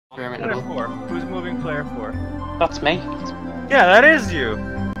Player 4. Who's moving player 4? That's me. Yeah, that is you.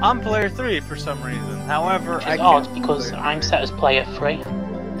 I'm player 3 for some reason. However, I odd can't because I'm set as player 3.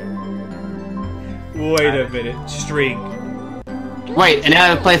 Wait a minute. String. Wait, and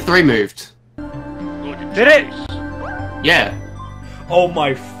now player 3 moved. Did it? Yeah. Oh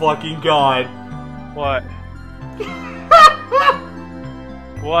my fucking god. What?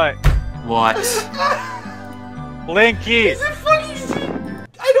 What? What? Linky! Is it fucking...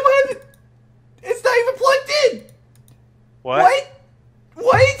 I don't have it. It's not even plugged in. What?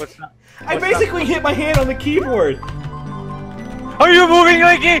 What? I basically hit my hand on the keyboard. Are you moving,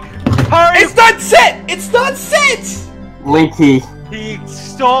 Linky? How are you? It's not set! It's not set! Linky. He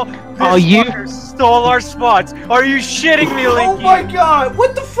stole. Are you? Stole our spots. Are you shitting me, Linky? Oh my god!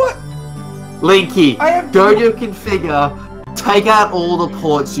 What the fuck? Linky, I have go to configure, take out all the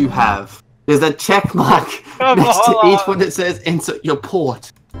ports you have. There's a check mark next to each one that says insert your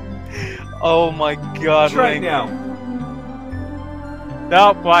port. Oh my god, Try Linky. now.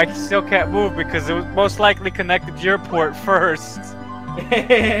 No, but I still can't move because it was most likely connected to your port first.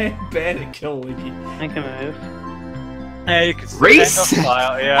 Bad and kill Linky. I can move. Yeah, you can Race?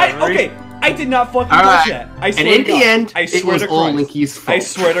 Okay, I did not fucking All touch right. that. I swear And in to God. the end, I it swear was to all Christ. Linky's fault. I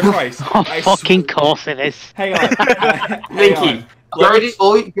swear to Christ. Oh, I fucking course it is. Hang on. Linky, go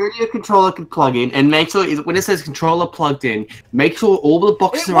to your controller plug in and make sure when it says controller plugged in, make sure all the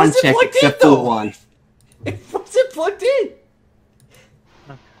boxes It are wasn't unchecked plugged in, except for though. one. It wasn't plugged in.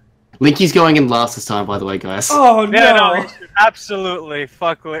 Linky's going in last this time, by the way, guys. Oh no! Yeah, no, absolutely.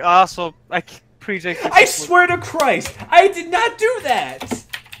 Fuck. Also, I preject. I swear to Christ, I did not do that.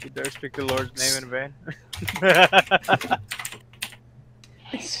 You dare speak the Lord's name in vain?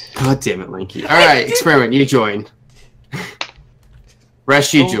 God damn it, Linky. Alright, experiment, you join.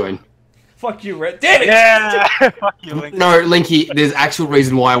 Resh, you join. Fuck you, Red. Damn it! Yeah. Fuck you, Linky. No, Linky, there's actual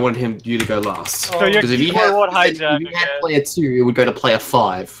reason why I wanted you to go last. So your Because if you keyboard had, hijack if you had again. player 2, it would go to player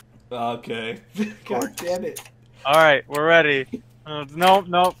 5. Okay. God damn it. Alright, we're ready. No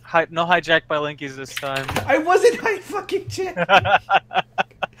hijack by Linkies this time. I wasn't high fucking check.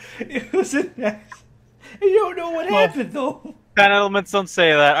 It wasn't that. I don't know what happened though. Fan elements don't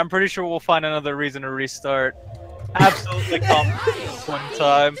say that. I'm pretty sure we'll find another reason to restart. Absolutely confident one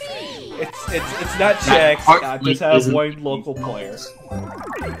time. It's not checks. I just have one local player.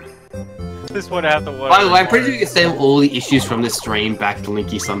 This would have to work. By the way, I'm pretty sure you can save all the issues from this stream back to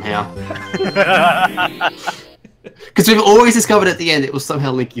Linky somehow. Because we've always discovered at the end it was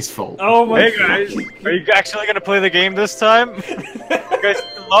somehow Linky's fault. Oh my Hey guys, are you actually gonna play the game this time? You guys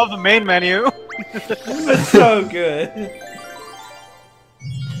love the main menu. That's so good.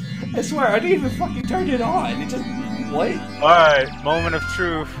 I swear, I didn't even fucking turn it on. It just... What? Alright, moment of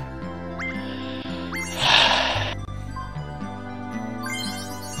truth.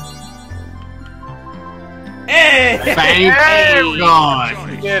 Hey! Thank God!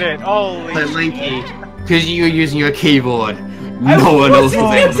 You did it, holy So shit. Linky, because you were using your keyboard, no one else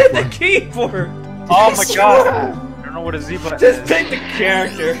was able It's to at play. the keyboard! Oh my god. I don't know what a Z button Just is. pick the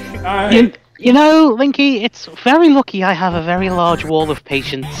character. Alright. You know, Linky, it's very lucky I have a very large wall of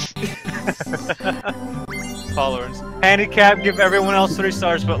patience. Tolerance. Handicap, give everyone else 3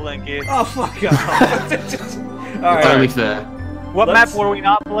 stars but Linky. Oh, fuck off. It's only Alright. fair. What Let's- map were we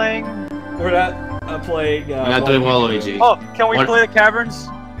not playing? We're not playing... We're not doing Waluigi. Oh, can we What? play the Caverns?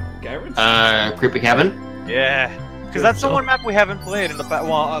 Caverns? Creepy Cavern? Yeah. Because that's the one map we haven't played in the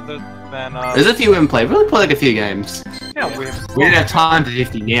well, other than, There's a few we haven't played. We only played like a few games. yeah, We didn't have time for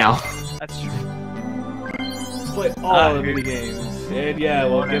 50 now. That's true. Let's play all the minigames. And yeah,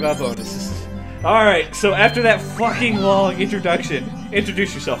 we'll give out bonuses. Alright, so after that fucking long introduction,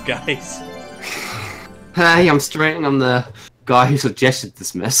 introduce yourself, guys. Hey, I'm String. I'm the guy who suggested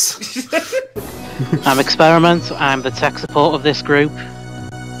this mess. I'm Experiment, I'm the tech support of this group.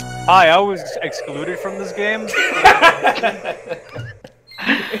 Hi, I was excluded from this game.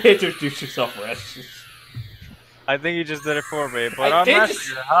 Introduce yourself, Resh. I think you just did it for me, but I I'm did not just-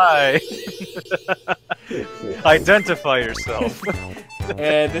 sure. Hi. Identify yourself.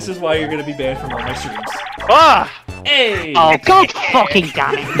 And this is why you're gonna be banned from all my streams. Ah! Hey! Oh, god fucking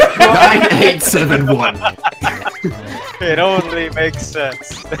damn it! 9871. It only makes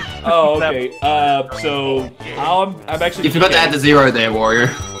sense. Oh, okay. So I'm actually. You forgot to add the 0 there, Warrior.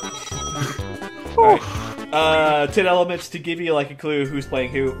 Alright. 10 elements to give you like a clue who's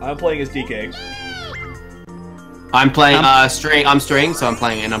playing who. I'm playing as DK. I'm playing String. I'm String, so I'm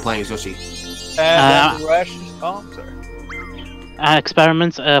playing as Yoshi. And then Resh. Oh, I'm sorry.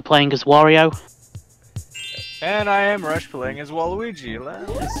 Experiment, playing as Wario. And I am Resh playing as Waluigi.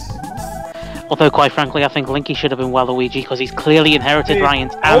 Let's... Although, quite frankly, I think Linky should have been Waluigi because he's clearly inherited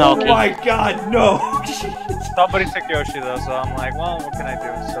Ryan's Oh anarchy. my god, no! Somebody took Yoshi though, so I'm like, well, what can I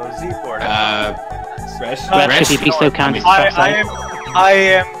do? So Z board. Resh? Resh, if you'd be so kind as to stop saying. I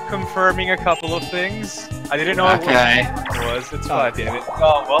am confirming a couple of things. I didn't know what Okay. it was. It's Oh, fine. damn it.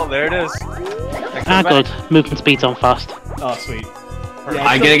 Oh, well, there it is. Ah, good. Movement speed's on fast. Oh, sweet.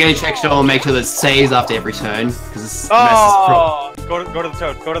 I'm gonna go check sure and make sure that it saves after every turn, because this Oh! Go to the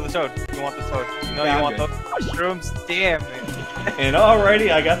toad. Go to the toad. You want the toad. You know Yeah, you I'm want good. those mushrooms? Damn it. And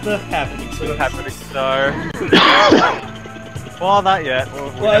alrighty, I got the happening switch. Happening star. Well, not yet.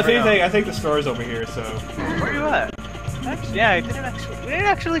 Well, if anything, I think the store's over here, so... Where are you at? Actually, yeah, we didn't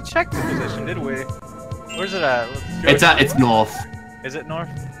actually check the position, did we? Where's it at? It's north. Is it north?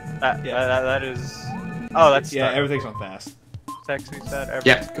 That is... Oh, that's... Yeah, everything's on fast. Sexy set.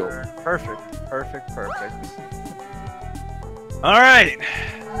 Yep, cool. Perfect. Alright!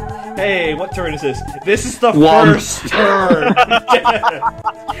 Hey, what turn is this? This is the One. first turn!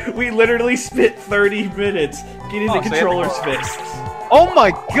 We literally spent 30 minutes getting the Oh, so controllers yeah. fixed. Oh my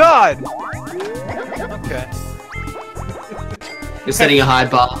god! Okay. You're setting a high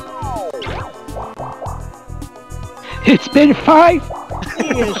bar. It's been 5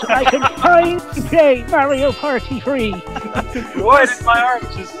 years. I can finally play Mario Party 3. Why did my arm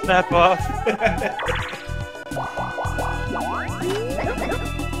just snap off?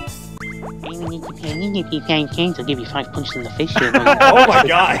 I'll give you 5 punches in the face here. Oh my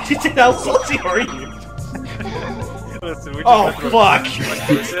god, how salty are you? Listen, we just Oh went through- fuck!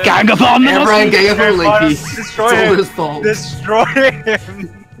 Gang up on them! Everyone gave him Leaky. It's Destroy all him! his fault. Destroy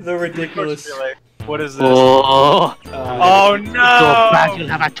him! The ridiculous. What is this? Oh, Oh so bad no! you'll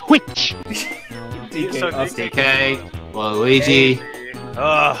have a twitch! DK. So oh, DK, Waluigi.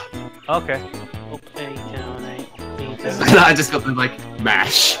 Ugh. Okay. I just got them like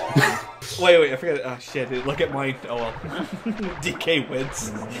mash. wait, I forgot. Oh shit, dude, look at mine. Oh well. DK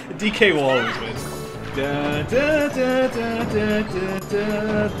wins. DK will always win. Da, da, da, da, da, da,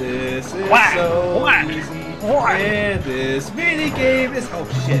 da. This is so easy. And this mini game is. Oh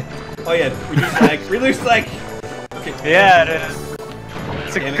shit. Oh yeah, reduce lag. Okay. Yeah, it is.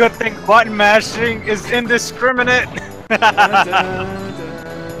 It's a Damn it. good thing button mashing is indiscriminate. Da, da, da,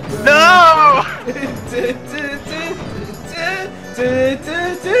 No!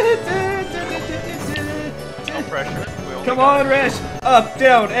 No pressure. We only Come got- on, Resh! Up,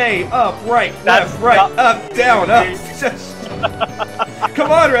 down, A, up, right, That's left, right, not- up, down, up.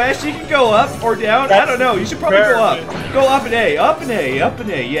 Come on, Resh, you can go up or down. I don't know. You should probably go up. Go up and A, up and A, up and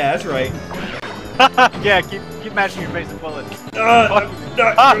A. Yeah, that's right. Yeah, keep mashing your face and bullet.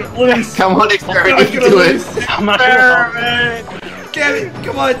 Lose. Come on, experiment, you I'm can gonna do it. lose. Experiment. Damn it!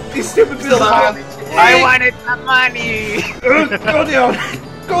 Come on, these stupid bills. I wanted the money. Go down.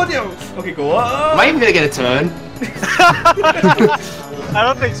 Go down. Okay, go up. Am I even gonna get a turn? I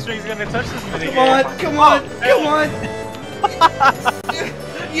don't think String's gonna touch this minigame. Come on, come on, come on.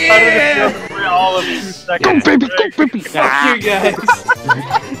 Yeah. All of 2 seconds. Go, baby, go, baby! Fuck you guys.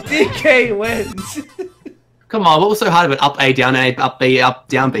 DK wins. Come on, what was so hard about up A, down A, up B, up,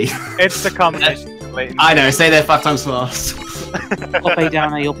 down B? It's the combination. of latency. I know, say that 5 times fast. Up A,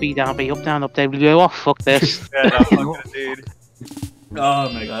 down A, up B, down B, up down, up down. Oh, fuck this. Yeah, no, fucking dude. Oh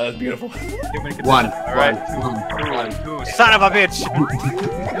my god, that's beautiful. One. All right. One. Two. Son of a bitch.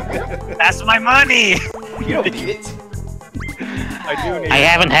 That's my money. You don't get it. I do need. I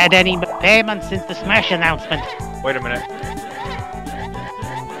haven't had any payment since the Smash announcement. Wait a minute.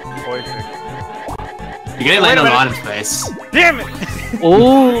 Boy, You're gonna land on Item's face. damn it!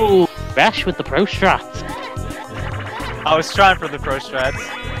 Oh, Resh with the pro strats. I was trying for the pro strats.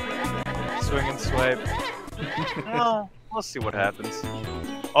 Swing and swipe. Oh, we'll see what happens.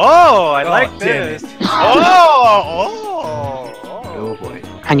 Oh, I like damn this. it. Oh. Oh boy.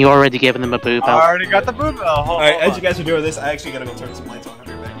 And you already given them a boob I out. already got the boom. Oh, Alright, as you guys are doing this, I actually gotta go turn some lights on. I'll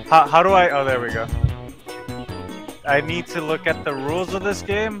be right back. How do I? Oh, there we go. I need to look at the rules of this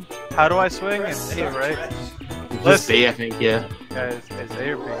game. How do I swing? It's A, right? Just B, I think, yeah. Guys, it's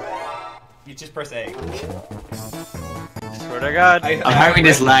A or B? You just press A. Swear to God. I'm hoping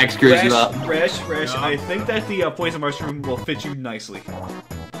this lag screws you up. Resh, I think that the poison mushroom will fit you nicely.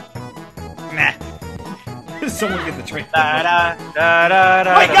 Nah. Someone get the train. Da, da, da, da,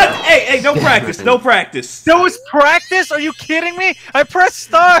 da, My da. god! Hey, no practice, no practice. That was practice? Are you kidding me? I pressed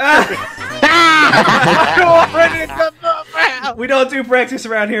start! We don't do practice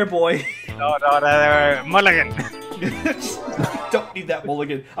around here, boy. No, mulligan. Don't need that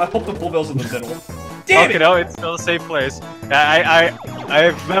mulligan. I hope the bullbell's in the middle. Damn Okay, it! no, it's still a safe place.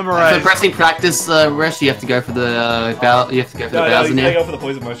 I've For memorized. pressing practice, Resh, you have to go for the you have to go for the No, Bowser you gotta now. go for the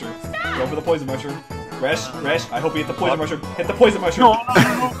poison mushroom. Go for the poison mushroom. Resh, I hope you hit the poison mushroom. Hit the poison mushroom.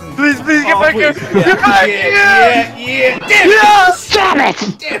 No. Please, get back here. Yeah. Damn it!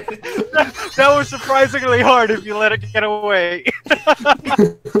 Damn it. That was surprisingly hard if you let it get away.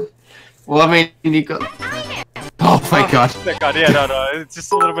 Well, I mean, you got. Oh my god. Thank God, yeah, no, it's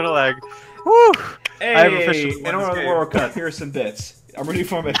just a little bit of lag. Woo! Hey, I have officially in order to World Cup, here are some bits. I'm ready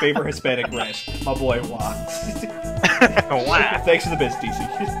for my favorite Hispanic Resh, my boy Wah. Wow. Thanks for the bits, DC.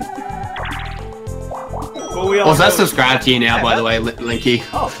 But we Also, that's subscribed to you now, by the way, Linky.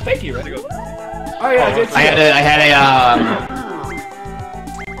 Oh, thank you, Resh. Oh yeah, I did.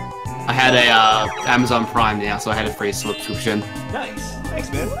 I had a Amazon Prime now, so I had a free subscription. Nice,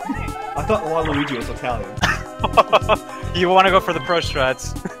 thanks, man. I thought Waluigi was Italian. You want to go for the pro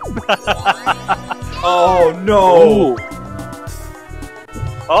strats? Oh no! Ooh.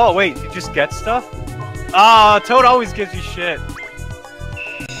 Oh wait, you just get stuff? Ah, Toad always gives you shit.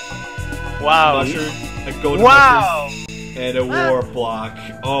 Wow. Mushroom, a golden Wow. mushroom, and a war block.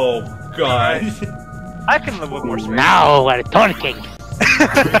 Oh god. I can live with more strength. Now we're talking.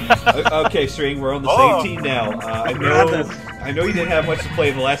 Okay, String, we're on the same team now. I know you didn't have much to play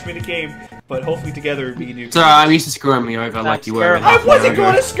in the last minute game, but hopefully together we can do. So I'm used to screwing me over like you were. I wasn't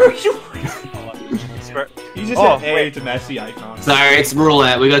going to screw you! You just Oh, hit A wait. to match the icon. So it's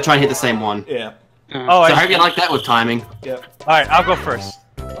roulette. We gotta try and hit the same one. Yeah. Oh, So I hope you like that with timing. Yep. Alright, I'll go first.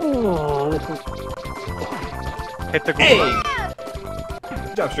 Oh. Hit the Hey! goal.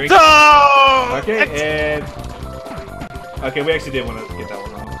 Good job, String. No! Okay, and... Okay, we actually did want to get that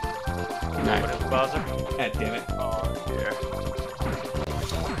one wrong. No. What is Bowser? Damn it. Oh dear.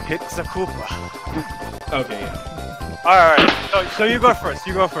 Hit the Koopa. Okay, yeah. Alright, so you go first.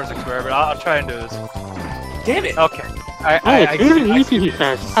 You go first, Experiment. I'll try and do this. Damn it! Okay. Oh, it's really easy, he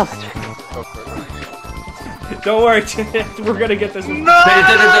says. Go for it. Don't worry, we're gonna get this one. No! I'm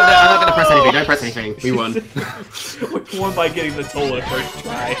not gonna press anything. Don't press anything. We won. We won by getting the Tola first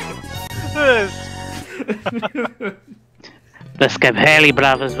try. The Scabhelli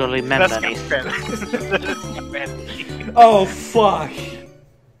brothers will remember That's this. Oh, fuck.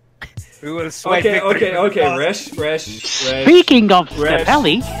 We will swipe Okay, Resh. Speaking of Resh,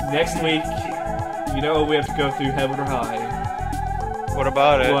 Scabhelli, next week, you know we have to go through Heaven or High. What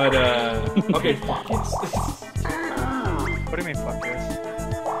about it? But, okay, fuck it. What do you mean, fuck this?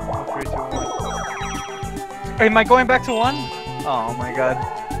 3, 2, 1. Am I going back to 1? Oh my god.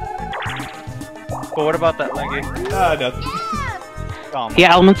 But what about that, Leggy? Nothing. Oh, my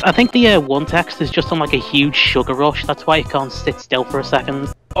yeah, Elements, I think the one text is just on like a huge sugar rush, that's why it can't sit still for a second.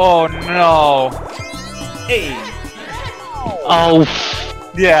 Oh no! Hey! Oh,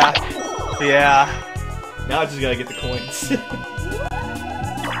 Yeah. Yeah. Now I just gotta get the coins.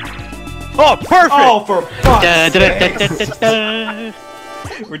 Oh, perfect! Oh, for fuck's da, da, da, sake! da, da, da.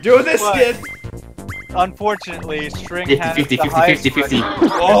 We're doing this, What? kid! Unfortunately, String 50, has 50, the 50, highest 50, 50. record.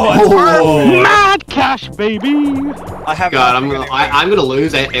 Oh, that's perfect! Mad cash, baby! I have God, nothing I'm gonna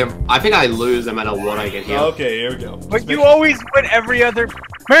lose. I think I lose no matter what I get here. Okay, here we go. But you always win every other.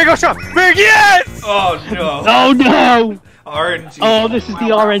 Merry-go shot! Yes! Oh no! Oh no! RNG. Oh, this is the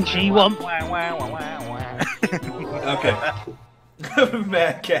RNG one. Okay.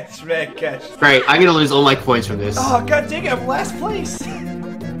 Mad catch. Great, I'm gonna lose all my points from this. Oh, god dang it, I'm last place!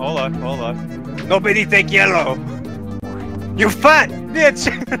 Hold on. Nobody take yellow. You fat bitch!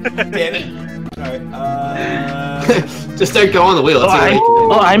 Damn it. Alright, Just don't go on the wheel. That's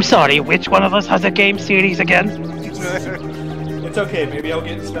Oh, I'm sorry, which one of us has a game series again? it's okay, maybe I'll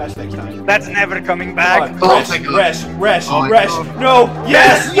get smashed next time. That's never coming Come back. on, Oh, thank God. Resh! Oh, my No!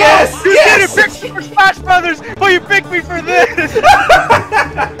 Yes! You did it! Picked me for Smash Brothers, but you picked me for this.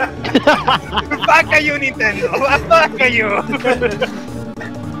 Fuck you, Nintendo! Fuck you!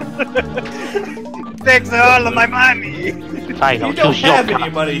 Takes all of my money. I You don't don't choose your have card.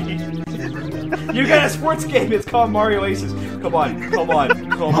 any money! You got a sports game, it's called Mario Aces. Come on.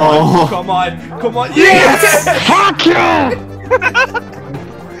 Yes! Fuck you!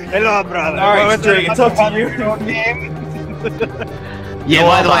 Hello, brother. Alright, String, it's up to you. Yeah,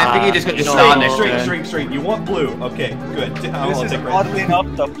 by the way, I think you just got your star next turn. String. You want blue? Okay, good. This is oddly enough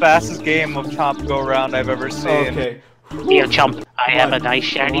the fastest game of Chomp Go Round I've ever seen. Okay. Here, chump, I have a nice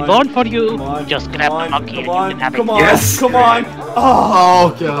shiny bone for you. Just grab the monkey and you can have it. Yes. Come on!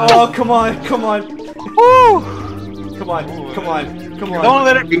 Oh god. Oh, come on! Woo! Come on! Don't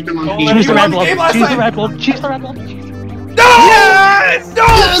let it. Beat the monkey. Choose the You red won the one. game last Choose the time. red one. Choose the red one. No! Yes! No!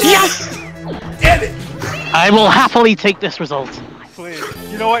 Yes! Damn it! I will happily take this result. Please.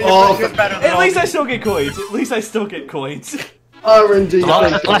 You know what? You're Oh, good better than At least all. I still get coins. RNG. As long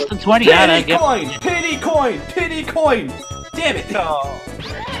as it's less than 20, yeah, I Pity get. coin! Damn it! No.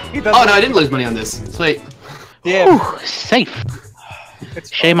 Oh no, I didn't lose money on this. Sweet. Yeah. Ooh, safe.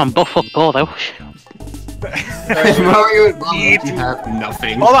 Shame I'm buff up poor though. Mario and Luigi have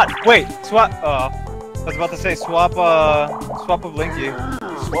nothing. Hold on, wait, swap. I was about to say swap. Swap of Linky.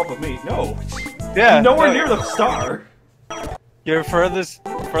 Swap with me? No. Yeah. Nowhere near the star. You're further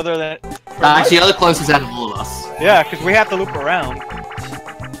than. Actually, you're the closest out of all of us. Yeah, because we have to loop around.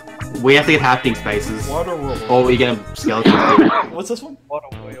 We have to get happening spaces. Water roll. Or we get a skeleton. What's this one? What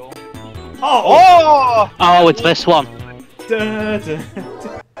a whale. Oh! Oh, it's this one. Da, da,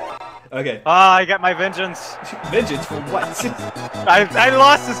 da. Okay. Ah, I got my vengeance. Vengeance for what? I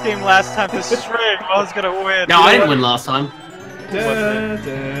lost this game last time to string. I was gonna win. No, I didn't win last time. Da,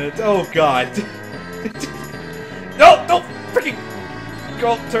 da, da. Oh god. No, don't freaking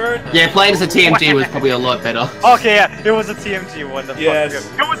go turn. Yeah, playing as a TMG was probably a lot better. Okay, yeah, it was a TMG one. Yes.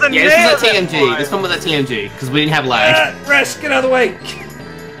 Fuck you. It was a Yeah, this is a TMG. This one was a TMG because we didn't have lag. Resh, get out of the way.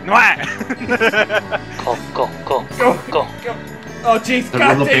 Go. Go. Oh jeez, The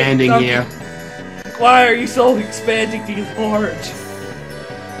god rubber damn. banding here. Why are you so expanding the large?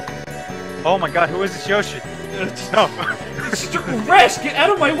 Oh my god, who is this Yoshi? No. Resh, get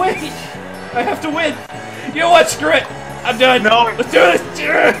out of my way! I have to win! You know what? Screw it! I'm done! No. Let's do this!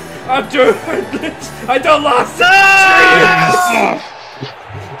 I'm doing this! I don't lost!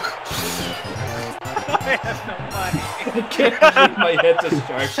 I have no money. I can't believe my head's a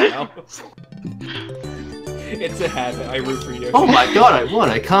shark now. It's a habit. I root for you. Oh my god, I won.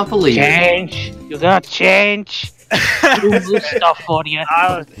 I can't believe it. Change. You got change. Do stuff for you.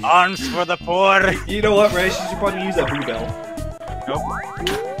 Arms for the poor. You know what, Resh? You should probably use that blue bell. Nope.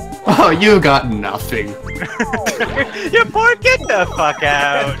 Oh, you got nothing. You poor, get the fuck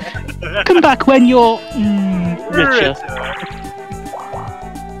out. Come back when you're richer.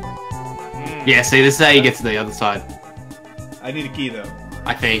 Yeah, see, this is how you get to the other side. I need a key though.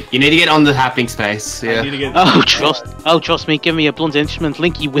 I think. You need to get on the happening space. I need Yeah. to get. Trust me. Give me a blunt instrument.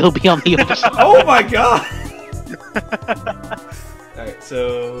 Linky will be on the other side. Oh my god! Alright,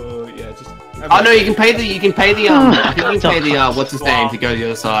 so yeah, just. Oh no, you can pay the. I think you can pay the. What's his name to go to the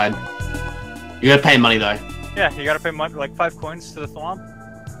other side. You gotta pay money though. Yeah, you gotta pay money, like 5 coins to the thwomp.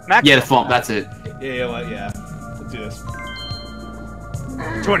 Max. Yeah, the swamp. That's it. Yeah, well, yeah. Let's do this.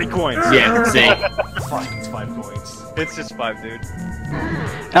 20 coins. Yeah, see. Fuck, it's 5 coins. It's just 5, dude.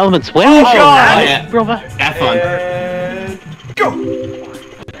 Elements, where Oh, is God! your Yeah. brother? Have fun. And go!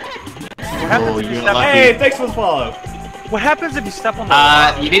 What happens Oh, if you you're step? lucky. Hey, thanks for the follow. What happens if you step on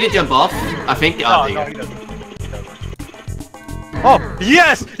the? You need to jump off. I think. No, Oh, there no, you he go. doesn't. Oh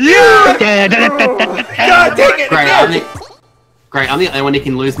yes, yeah! God dang it! Great, again! I'm the only one who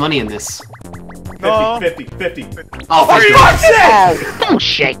can lose money in this. No. 50. Oh, For thank you. fuck's sake!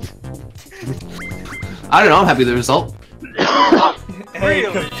 Bullshit. I don't know. I'm happy with the result. Hey,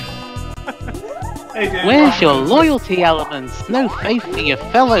 Really? hey, dude. Where's your loyalty elements? No faith for your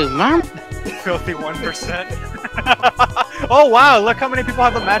fellow man. Filthy 1%. Oh wow! Look how many people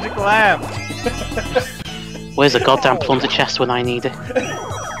have a magic lamp. Where's a goddamn plunder chest when I need it?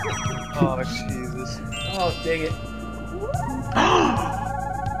 Oh Jesus. Oh, dang it.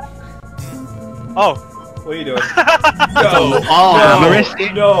 Oh. What are you doing? Oh, no, risk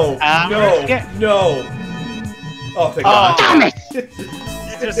it. no, risk it. no. Oh, thank Oh. God. Damn it!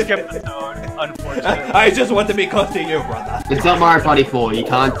 You just skipped the toad, unfortunately. I just want to be close to you, brother. It's not Mario Party 4. You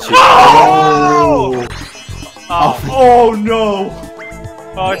can't choose. Oh! Oh no!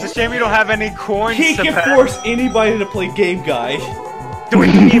 Oh, it's a shame you don't have any coins He to can pass. force anybody to play Game Guy. Do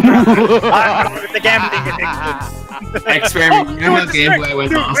it to me, bro. I'm the gambling addiction. Experiment. You know how Do it gameplay went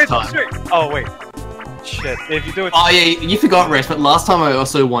straight. last Do it time. straight. Oh wait. Shit. If you do it, Oh yeah, you forgot, Resh, but last time I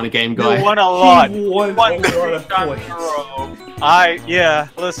also won a game guy. you won a lot. He won a One lot of time in points. a row. Yeah.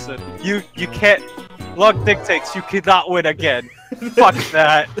 Listen, you can't. Luck dictates you cannot win again. Fuck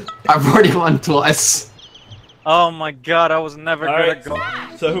that. I've already won twice. Oh my god, I was never Alright, gonna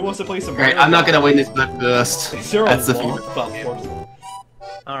go. so who wants to play some Great, Mario I'm not Kart? gonna win this back first. Is there a That's the wall? few. Well, of course.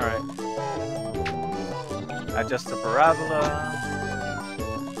 Alright. Adjust the parabola.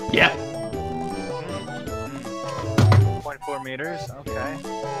 Yeah. 0.4 meters, okay.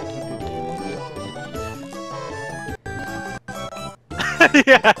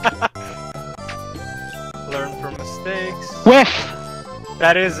 Yeah. Learn from mistakes. Whiff!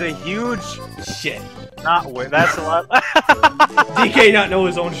 That is a huge Shit. not win. That's a lot. DK not know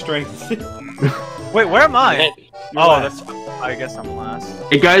his own strengths. Wait, where am I? You're Oh, last. that's. I guess I'm last.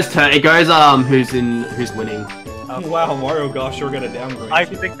 It goes who's winning. Wow, Mario Gosh sure got a downgrade. I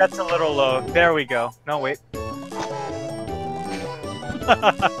think that's a little low. There we go. No, wait.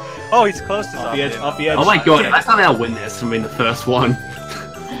 Oh, he's close to off the edge, something. off the edge. Oh my god, that's not how I win this. I mean the first one.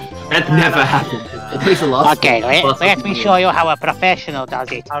 That never happened. At least the last Okay, one. let me show you how a professional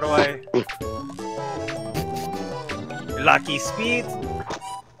does it. How do I? Lucky speed.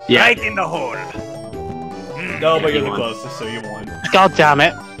 Yeah. Right in the hole. No, but you're the won. closest, so you won. God damn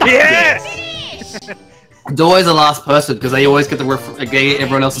it. Yes! It's always the last person because they always get the get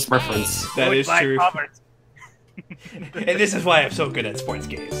everyone else's reference. That is Goodbye, true. Robert. And this is why I'm so good at sports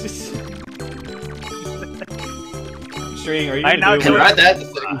games. String, are you I now gonna do And do right there, the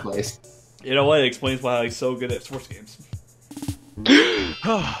second place. You know what? It explains why I'm so good at sports games.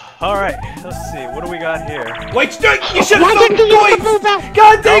 Alright, let's see. What do we got here? Wait, String! You should Why have didn't you points! move out?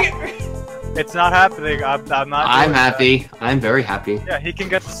 God dang it! It's not happening. I'm not I'm doing happy. I'm very happy. that. Yeah, he can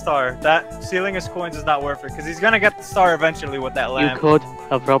get the star. That stealing his coins is not worth it, because he's gonna get the star eventually with that You lamp. could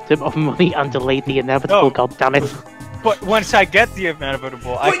have robbed him of money and delayed the inevitable, No. God damn it. But once I get the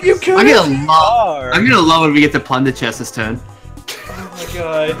inevitable, I But can you see could- I'm the gonna love. star. I'm gonna love when we get to plunder chest this turn. Oh my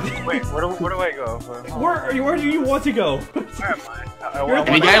god. Wait, where do I go? Where do you want to go? Where am I? If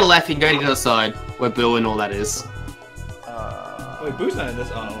you go to the left, you can go to the other side, where Bill and all that is. Wait, Boo's not in this.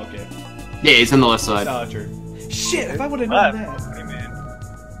 Oh, okay. Yeah, he's on the left side. Oh, true. Shit, if I would have left. known that. What do you mean?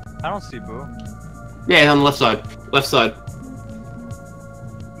 I don't see Boo. Yeah, he's on the left side. Left side.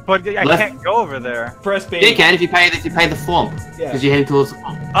 But I Left. can't go over there. Press B. Yeah, you can if you pay the swamp. Yeah. Because you're heading towards the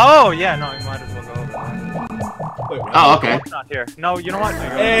swamp. Oh, yeah, no, you might as well go over there. Wait, what? Oh, okay. It's not here. No, you know what?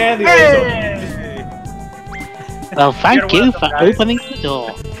 And the Hey! Well, thank You're you welcome, for guys. opening the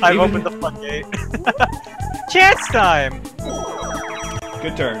door. I've Even- opened the floodgate. Chance time!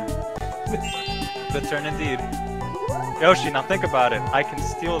 Good turn. Good turn indeed. Yoshi, now think about it. I can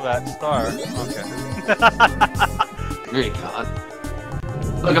steal that star. Okay. No, you can't.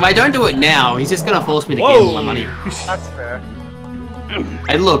 Look, if I don't do it now, he's just gonna force me to Whoa! gamble my money. That's fair.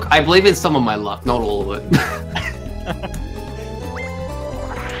 And look, I believe in some of my luck, not all of it.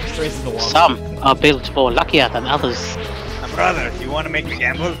 Straight to the wall. Some are built more luckier than others. Brother, you want to make me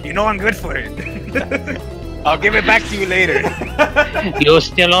gamble? You know I'm good for it. I'll give it back to you later. You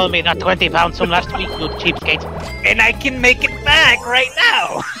still owe me that £20 from last week, you cheapskate. And I can make it back right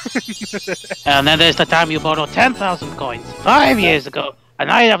now. And then there's the time you borrowed 10,000 coins 5 years ago, and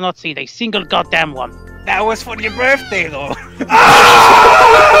I have not seen a single goddamn one. That was for your birthday, though.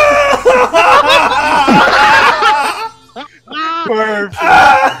 Perfect.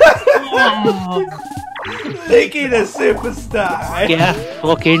 Making a superstar. Yeah,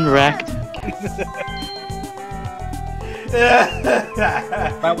 fucking wrecked.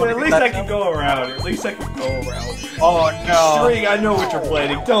 At least I can go around. At least I can go around. Oh no. String, I know what you're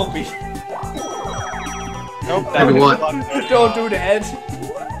planning. Don't be. Nope, Maybe what? Don't do that.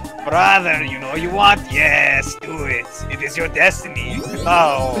 Brother, you know you want? Yes, do it. It is your destiny.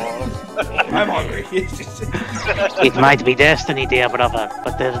 Oh. I'm hungry. It's just... It might be destiny, dear brother,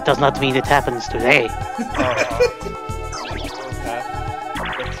 but that does not mean it happens today.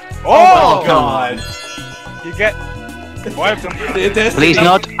 Oh, God. You get. What? Please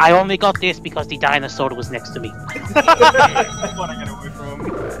note, I only got this because the dinosaur was next to me. I want to get away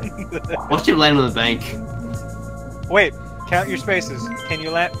from him. Watch him land on the bank. Wait, count your spaces. Can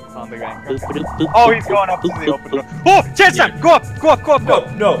you land on the bank? Oh, he's going up to the open door. Oh, chance time! Go up! Go up! Go up! Go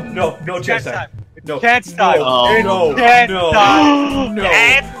up! No chance time. No. Chance time! Oh, no. Chance No. time! No.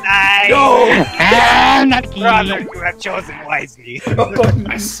 Chance time! No. Ah, not Brother, key. you have chosen wisely.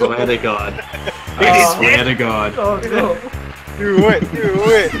 I swear to God. It I is swear to God. Oh no. Do it! Do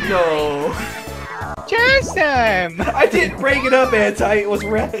it! No. Chance time! I didn't break it up, Anti. It was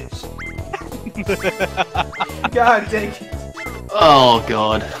Resh. God dang it. Oh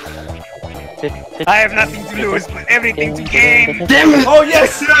God. I have nothing to lose, but everything to gain! Damn it! Oh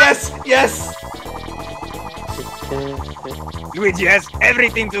yes, yes. Luigi has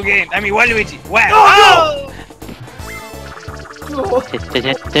everything to gain. I mean, Waluigi. Wow! Oh,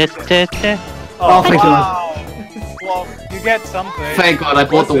 Oh, thank God. Wow! Well, you get something. Thank God, I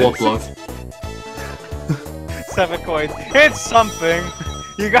bought the warp block. 7 coins. It's something.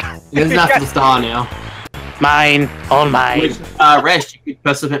 You got. He doesn't have the star now. Mine, all mine. Which, Resh, you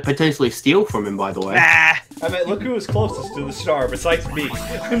could potentially steal from him, by the way. Nah. I mean, look who is closest to the star besides me.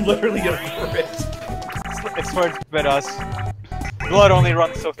 I'm literally gonna for it. It's for us. Blood only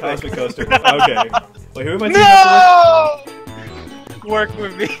runs so fast. Cosmic Coaster. Okay. Wait, who am I teaming up No! Work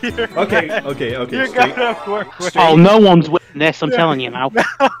with me. with? Okay. You Straight. gotta work with Oh, no one's winning this, I'm telling you now. With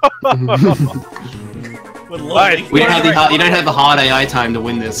loading. You don't have the hard AI time to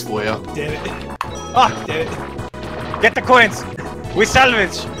win this for you. Damn it. Ah, Damn it. get the coins. We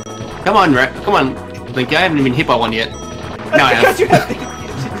salvage. Come on, come on. Link, I haven't even hit by one yet. No, I have. You have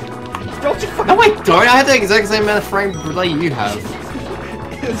Don't you fucking... No, wait, don't. I have the exact same amount of frame delay you have.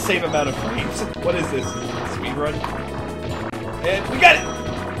 the same amount of frames. What is this? Speed run? And we got it!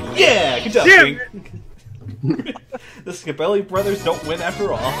 Yeah! Good job, King. The Scabelli brothers don't win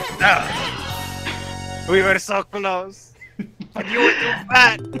after all. We were so close. But you were too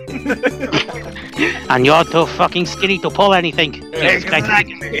fat. And you're too fucking skinny to pull anything.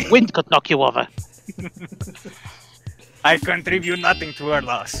 Exactly. Wind could knock you over. I contribute nothing to our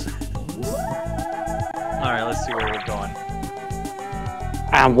loss. Alright, let's see where we're going.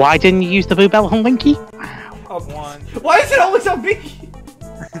 And why didn't you use the blue bell on Winky? One. Why is it always on me?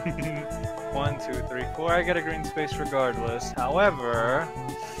 1, 2, 3, 4. I get a green space regardless. However,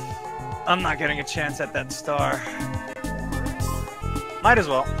 I'm not getting a chance at that star. Might as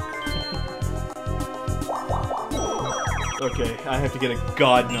well. Okay, I have to get a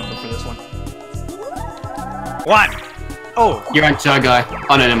god number for this one. 1! Oh! You're on Chug Guy.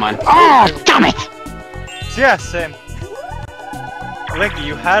 Oh no, never mind. Oh, damn it! Yeah, same. Linky,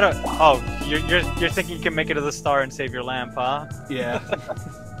 you had a... Oh, you're thinking you can make it to the star and save your lamp, huh? Yeah.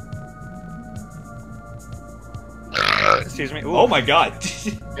 Excuse me. Ooh. Oh my god.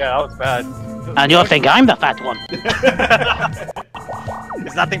 Yeah, that was bad. And you'll think I'm the fat one.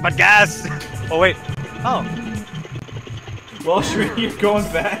 It's nothing but gas! Oh, wait. Oh. Well, sure, you're going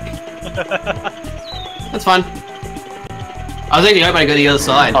back. That's fine. I was actually hoping I go to the other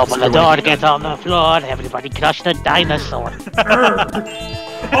side. Open the door to get on the floor. Everybody crush the dinosaur.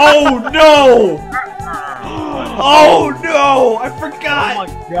 Oh no! Oh no! I forgot! Oh my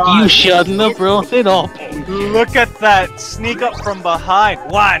god. You shouldn't have brought it up. Look at that! Sneak up from behind!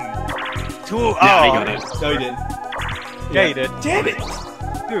 1, 2, oh! Yeah, he got it. No, you didn't. Yeah, you did. Damn it!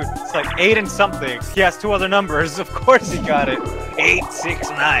 Dude, it's like 8 and something. He has 2 other numbers. Of course he got it. 8, 6,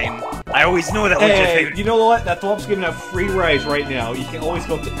 9. I always knew that was your Hey, favorite. you know what? That Thwomp's giving out free rides right now. You can always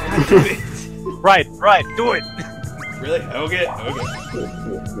go to activate. Right, do it. Really? Okay, okay.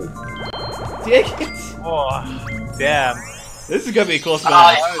 Dang it! Oh, damn. This is gonna be a close Ah,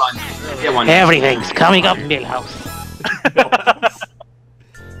 match. it's fine. Get one. Everything's coming up, Millhouse.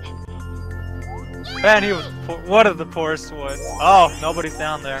 Man, he was one of the poorest ones. Oh, nobody's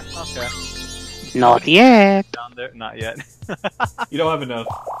down there. Okay. Not yet. Down there? Not yet. You don't have enough.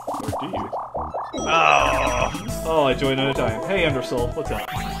 Or do you? Oh, Oh, I joined another time. Hey, Undersoul, what's up?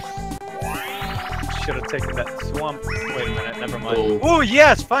 should have taken that swamp. Wait a minute, never mind. Oh. Oh,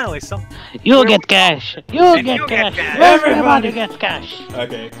 yes, finally, some. You get cash. You And get you get cash. cash. Everybody gets cash.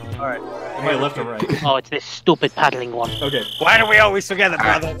 Okay. Alright. Am I left or right? Oh, it's this stupid paddling one. Okay. Why are we always together,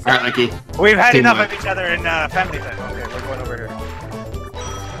 brother? Alright, Lucky. We've had enough Teamwork. of each other in family time. Okay, we're going over here.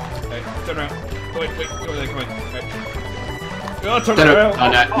 Okay, turn around. Wait, over there, come on. Right. Oh, turn Oh no, around.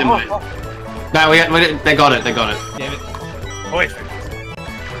 never mind. No, they got it, they got it. Damn it. Oh, wait.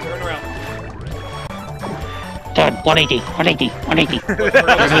 Turn around. Turn 180, 180, 180. Go for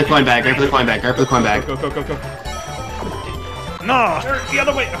the coin bag, go for the coin bag, go for the coin bag. Go. No! Turn the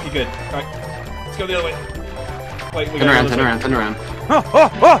other way. Okay, good. Alright. Let's go the other way. Wait, we Turn gotta around, go turn this around, turn around.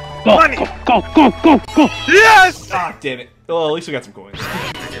 Go, Money! go. Yes! way. Ah, damn it. Well, at least we got some coins.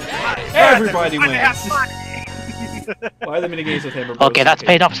 Everybody Money, wins. money. Why are the minigames with Hammer Bros? Okay, that's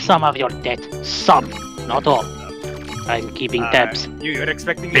paid off some of your debt. Some, not all. I'm keeping tabs. You're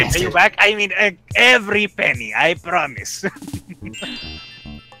expecting me to pay you back? I mean, every penny, I promise.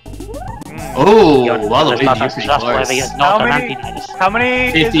 Oh, Your well, father's Luigi, not you're as pretty trustworthy close. as not How an many- anti-Titus. How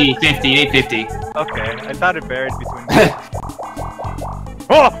many? 50, 50, 850. Okay, I thought it buried between.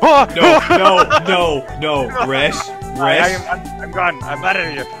 No, Resh. I'm gone. I'm out of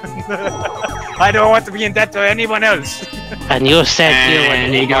here. I don't want to be in debt to anyone else. And you said you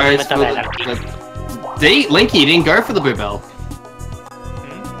And were he the goes with for the the... anarchy. Linky didn't go for the blue bell.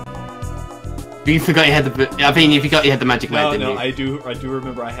 You forgot you had the... I mean, you forgot you had the magic No, lamp, didn't you? I do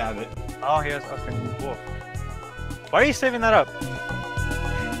remember I have it. Oh, yes. Okay. Cool. Why are you saving that up?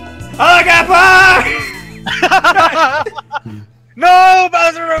 I got back! No,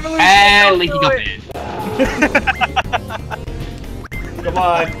 Bowser Revolution! And Don't Linky do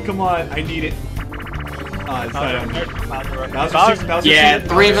got it. Come on, I need it. Ah, it's not on me. Bowser, Yeah, shoot.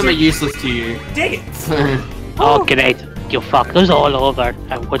 3 of them are useless to you. Dang it! Oh, great. You fucked us all over.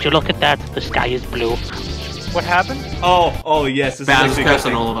 And would you look at that? The sky is blue. What happened? Oh, yes, this Bowser's is actually a curse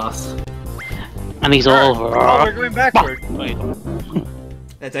good on thing. all of us. And he's all over. Oh, we're going backward. Wait.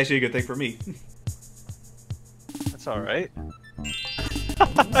 That's actually a good thing for me. That's alright.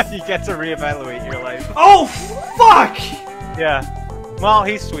 You get to reevaluate your life. Oh, fuck! Yeah. Well,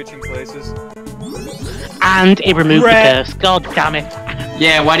 he's switching places. And it removed Red. the curse. God damn it.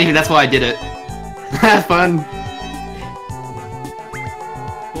 Yeah, why do you think that's why I did it? Have fun.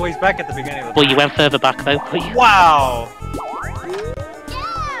 Well, he's back at the beginning of the Well, you went further back though. Wow!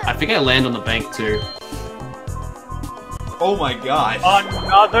 think I land on the bank too. Oh my god.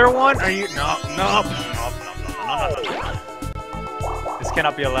 Another one? Are you? No. This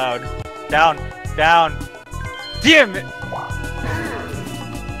cannot be allowed. Down. Damn it!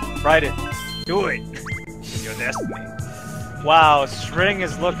 Write it. Do it. Your destiny. Wow, String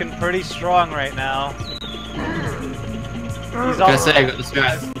is looking pretty strong right now. He's I say I got this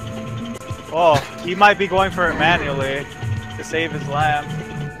guy. Oh, he might be going for it manually to save his lamb.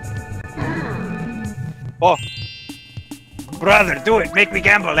 Oh. Brother, do it! Make me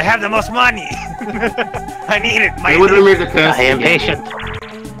gamble! I have the most money! I need it! I would remove the curse. I am patient.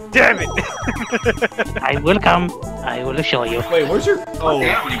 Damn it! I will come. I will show you. Wait, where's your... Oh,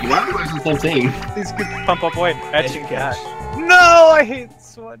 Yeah, why are we the same team? These could pump up weight. Etching cash. cash. No! I hate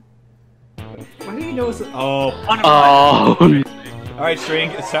this one. Why do you know it's... Oh. Oh. Alright,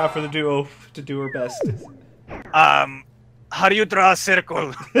 String, it's time for the duo to do her best. How do you draw a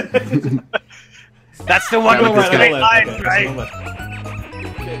circle? That's the one Yeah, with the this guy. straight line, right?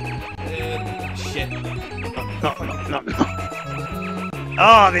 Shit. No.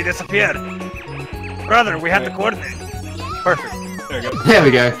 Oh, they disappeared. Brother, we have the coordinates. Perfect. There we go. There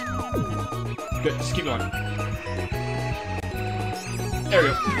we go. Good, just keep going. There we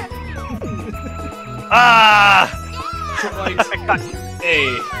go. Ah! Right. Hey.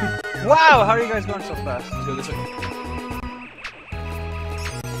 Wow, how are you guys going so fast? Let's go this way.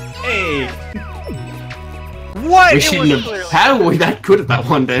 Hey! What? We It shouldn't was have. clearly- How were we that good at that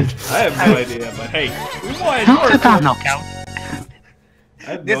one then? I have no idea, but hey, we won! How did that knock out?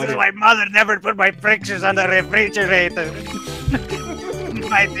 I have This no is idea. why mother never put my pictures on the refrigerator.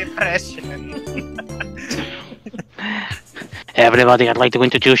 My depression. Everybody, I'd like to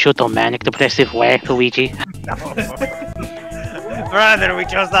introduce you to Manic Depressive Way, Luigi. No. Brother, we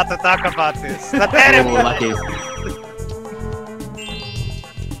chose not to talk about this. The Oh, terrible. lucky.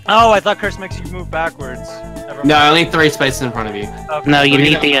 Oh, I thought curse makes you move backwards. Never No, mind. only 3 spaces in front of you. Okay. No, you So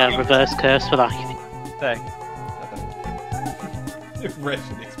need you the reverse curse for that. Say. If Resh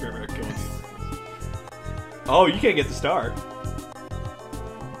and Experiment kills you. Oh, you can't get the star.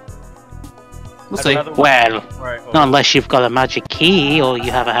 We'll I'd see. rather- Well, Right, not unless you've got a magic key or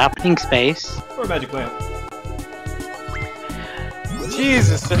you have a happening space. Or a magic lamp.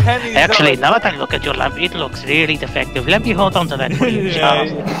 Jesus, the Henny's Actually, now that I look at your lamp, it looks really defective. Let me hold on to that for you,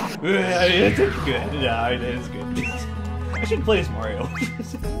 Charles. It's good. Yeah, it is good. I should play as Mario.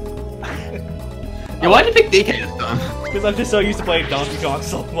 Yeah, why did you pick DK this time? Because I'm just so used to playing Donkey Kong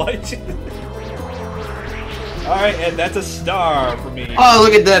so much. Alright, and that's a star for me. Oh,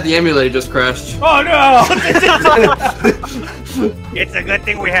 look at that. The emulator just crashed. Oh no! It's a good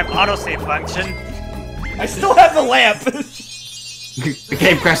thing we have autosave function. I still have the lamp! The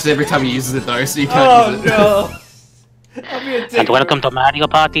game crashes every time he uses it though, so you can't Oh use it. no! I'll be a dick. And welcome to Mario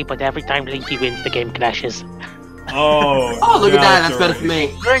Party, but every time Linky wins, the game crashes. Oh, Oh, look at now that. it's That's better for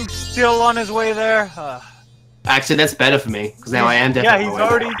alright. me. Drink's still on his way there. Actually, that's better for me, because now I am Yeah, definitely he's on my way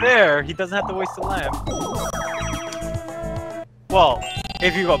already there. He doesn't have to waste the lamp. Well,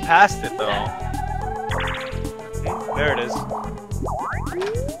 if you go past it, though. There it is.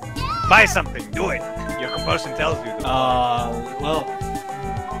 Buy something. Do it. Your compulsion tells you to. Well,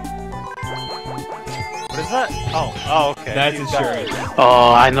 What is that? Oh, okay. that's He's got- insurance.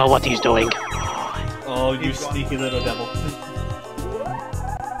 Oh, I know what he's doing. Oh, you sneaky little devil.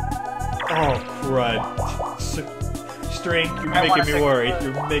 Oh, crud. String, you're I wanna making me take worried. the-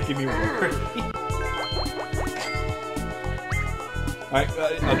 You're making me worried. Alright,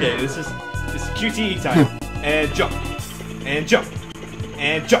 okay, this is QTE time. And jump. And jump.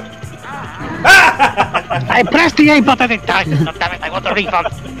 And jump. I pressed the A button in time! God damn it, I want a refund!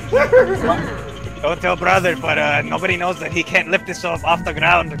 Don't tell brother, but nobody knows that he can't lift himself off the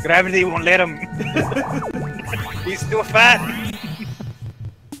ground. Gravity won't let him. He's too fat.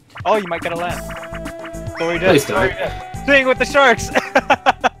 Oh, you might get a lamp. Story dead. Please Story don't. dead. Swing with the sharks.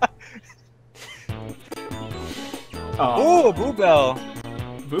 Oh, Ooh, Boo Bell.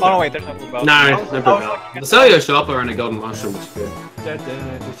 Oh no, wait, there's no Boo Bell. No, no problem. The cellular shop are in a golden mushroom, which is good.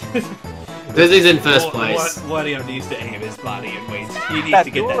 This is in first place. Wario needs to aim his body and wait. He needs That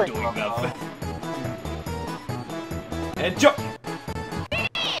to get that dueling doing combo. up. And jump!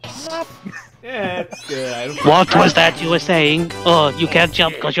 Yeah, it's good. I don't What was that you were saying? Oh, you can't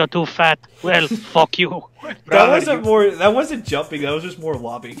jump because you're too fat. Well, fuck you. That wasn't more. That wasn't jumping. That was just more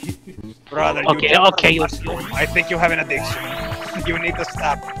lobbing. Brother, Okay, you okay, you- I think you have an addiction. You need to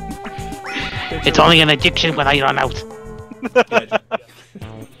stop. It's only an addiction when I run out.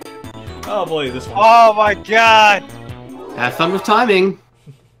 Oh boy, this one. Oh my god! Have fun with timing.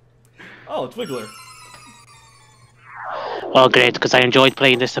 Oh, it's Wiggler. Oh, great, because I enjoyed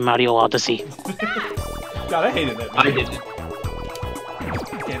playing this in Mario Odyssey. God, I hated that. I didn't.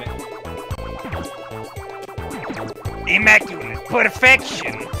 Damn it. Immaculate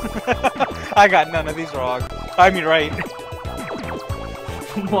perfection. I got none of these wrong. I mean, right.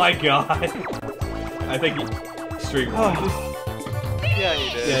 Oh my god. I think he streamed. Yeah, he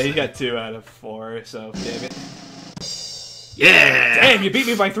did. Yeah, he got 2 out of 4, so damn it. Yeah! Damn, you beat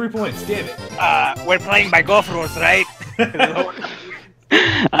me by 3 points, damn it. We're playing by golf rules, right?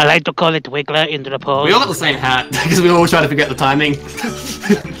 I like to call it Wiggler in the pose. We all got the same hat, because we all try to forget the timing.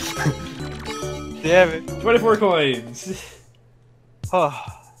 Damn it. 24 coins. Oh.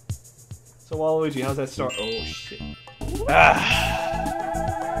 So Waluigi, how's that start? Oh shit.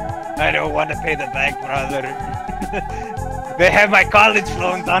 I don't want to pay the bank, brother. They have my college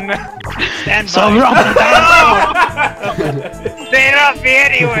loans on standby. So They robbed me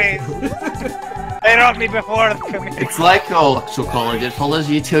anyways. They robbed me before the community. It's like all actual college, it follows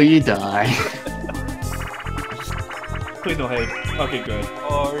you till you die. Please no hate. Okay, good.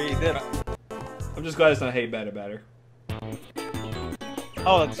 Oh, he did. I'm just glad it's not hate batter.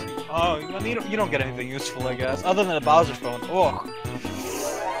 Oh, that's, oh, you don't get anything useful, I guess, other than a Bowser phone. Oh.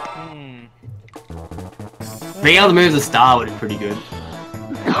 Being able to move the star would be pretty good.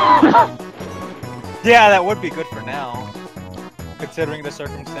 Yeah, that would be good for now, considering the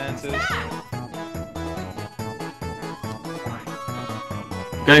circumstances.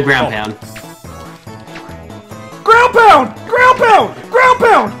 Go to ground pound. Ground pound! Ground pound! Ground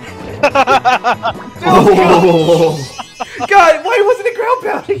pound! Oh. God, why wasn't it ground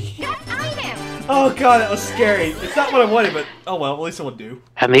pounding? Oh god, that was scary. It's not what I wanted, but oh well, at least it will do.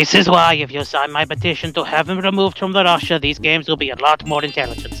 And this is why, if you sign my petition to have him removed from the Russia, these games will be a lot more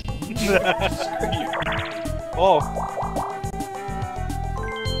intelligent. Oh.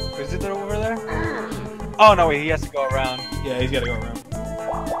 Is it over there? Oh no, wait, he has to go around. Yeah, he's gotta go around.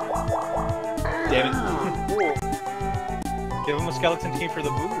 Damn it. Give him a skeleton team for the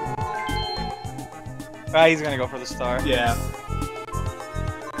boo. Ah, he's gonna go for the star. Yeah.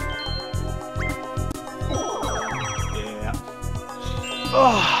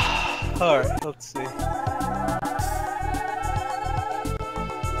 Oh, alright, let's see.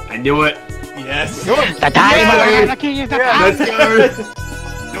 I knew it. Yes. The time the key is the time. Let's go.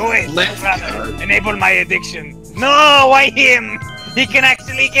 Do it, Let's brother. go. Enable my addiction. No, why him? He can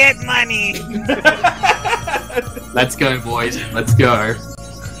actually get money. Let's go, boys. Let's go.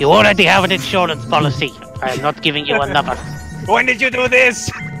 You already have an insurance policy. I am not giving you another. When did you do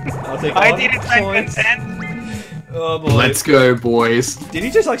this? I'll take I all didn't the sign points. consent. Oh boy. Let's go, boys. Did he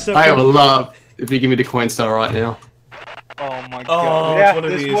just like step I would love if you give me the coin star right now. Oh my Oh, god. it's one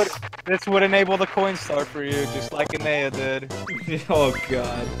of these. This would enable the coin star for you, just like Inea did. Oh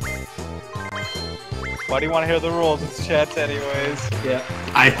god. Why do you want to hear the rules? It's chat anyways. Yeah.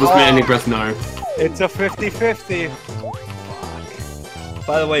 I was my ending breath, no. It's a 50-50.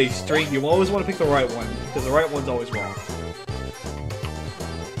 By the way, Stream, you always want to pick the right one, because the right one's always wrong.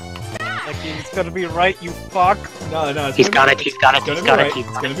 Like, it's gonna be right, you fuck. No, no, it's He's gonna got be it, he's got it, It's he's gonna got be it,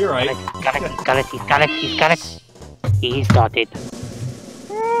 right. It's gonna be right. He's got it, he's got it, he's got it, he's got it. He's got it.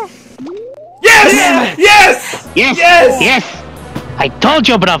 Yes! Yes! Yes! Yes! Yes! I told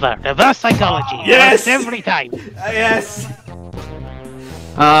you, brother! Reverse psychology. Yes! Works every time. Yes!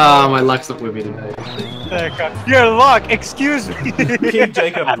 Ah, my luck's not with me today. Your luck, excuse me. King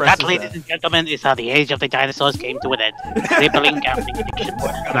Jacob And that, presses ladies that. and gentlemen, is how the age of the dinosaurs came to an end. Crippling gambling addiction.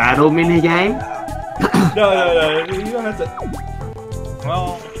 Battle minigame? No, you don't have to.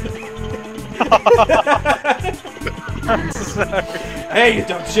 Well. I'm sorry. Hey, you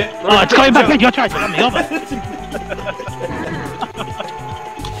dumb shit! Oh, it's going back in your turn. Run me over.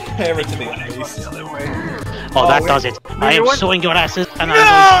 Hammer to the face. Oh, that wait. does it. I am what? suing your asses, and No!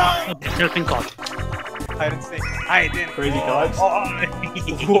 I will self in court. I didn't see. I didn't. Crazy cards.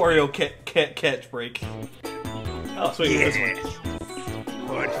 Wario catch break. Oh, sweet. This one.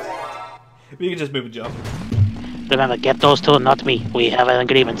 Good. You can just move and jump. Remember, get those two, not me. We have an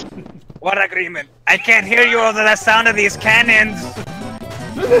agreement. What agreement? I can't hear you over the sound of these cannons.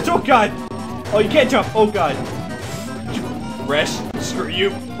 Oh god! Oh, you can't jump! Oh god! Resh, screw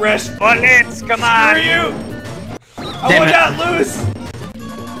you! Resh, Bullets, come on! screw you! I Damn will it. not lose!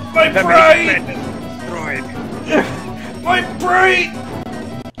 My The pride! destroyed. My pride!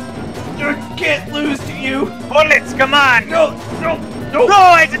 I can't lose to you! Bullets, come on! No! No! No! No,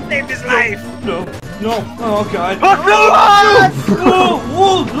 I just saved his life! No! No! Oh god! Oh, come on! Whoa!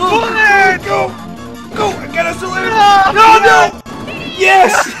 Whoa! Bullets! Go! Go! I got us to lose! No! No!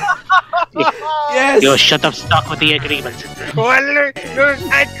 Yes! Yes! You should have stuck with the agreement. Well, I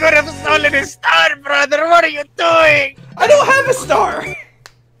could have stolen his star, brother! What are you doing? I don't have a star!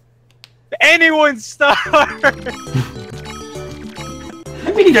 Anyone's star!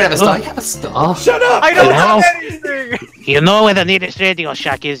 I mean, you don't have a star. You have a star. Shut up! I don't have anything! You know where the nearest Radio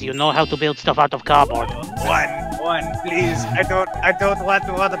Shack is. You know how to build stuff out of cardboard. One, please. I don't want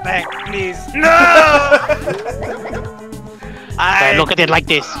to water bank, please. No! Look at it like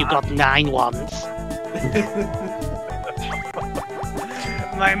this. You got 9 ones.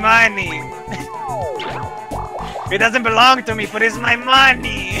 My money. It doesn't belong to me, but it's my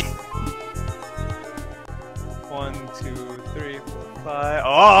money. 1, 2, 3, 4, 5.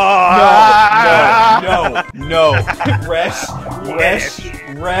 Oh! No. Resh,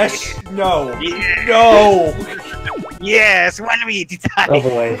 no. No! Yes, 1 week time. Oh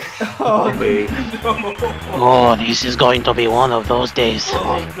boy. Oh, Wait. no. Oh, this is going to be one of those days.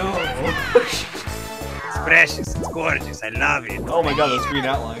 Oh, no. It's precious, it's gorgeous, I love it. Oh my god, those green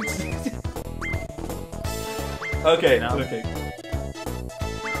outlines. Okay, No. okay.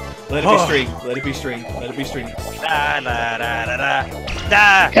 Let it be string. Let it be string. Let it be string. Da, da, da, da, da.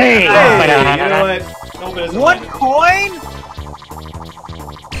 Da. Hey! Hey, you know what? No, but it's 1 coin?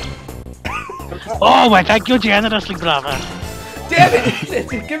 Oh, well, thank you generously, brother. Damn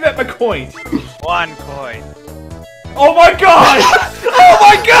it! Give back my coin. 1 coin. Oh my god! Oh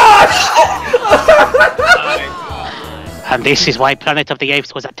my god! And this is why Planet of the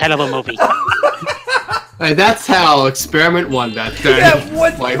Apes was a terrible movie. Hey, that's how Experiment won that day. That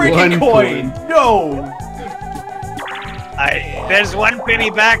one By freaking 1 coin! No! There's 1 penny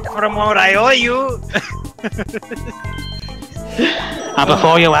back from what I owe you. And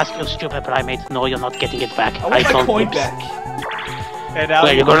before you ask your stupid primates, no, you're not getting it back. I want my don't coin tips. back. And now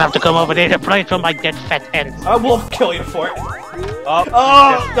Well, you're gonna have to come over there to pry from my dead fat end. I will kill you for it. Oh,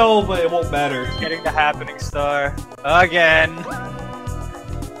 Oh, no, but it won't matter. getting the happening star again.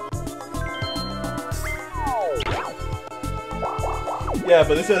 Yeah,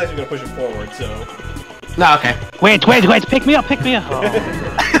 but this is actually gonna push it forward, so. No, okay. Wait, pick me up. Oh.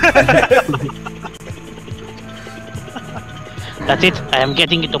 That's it, I am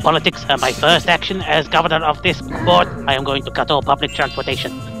getting into politics, and my first action as governor of this board, I am going to cut all public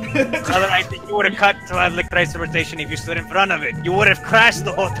transportation. Otherwise, you would have cut to public transportation if you stood in front of it. You would have crashed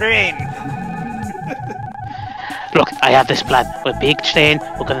the whole train. Look, I have this plan. We're a big train,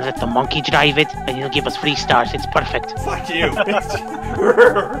 we're gonna let the monkey drive it, and he'll give us free stars. It's perfect. Fuck you.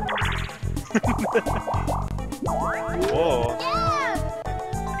 Whoa.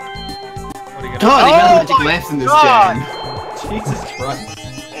 What are you gonna God, you got magic my lamps in this God. game. Jesus Christ.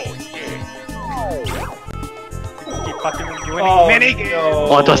 Keep fucking winning Oh, mini games. no.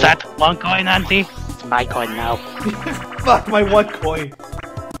 What was that? 1 coin, Auntie? It's my coin now. Fuck my 1 coin.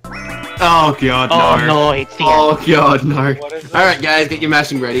 Oh god, no. Oh no, it's the end. Oh god, no. What is it? Alright guys, get your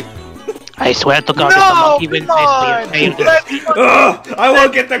mashing ready. I swear to God, if the No, monkey wins this, we have failed it. Ugh, I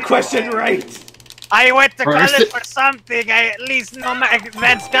won't get the question right. I went to First college it- for something. I at least know my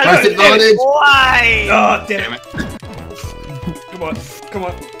advanced First college. advantage. Why? Oh, damn it. Come on, come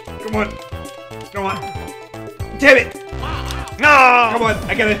on, come on, come on. Damn it. No. Come on,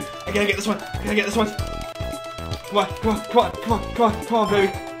 I gotta get this one. I gotta get this one. Come on, come on, come on, come on, come on, come on,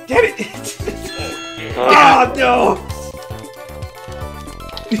 baby. Damn it. Oh, no.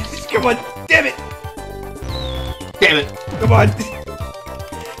 Come on, damn it. Damn it. Come on.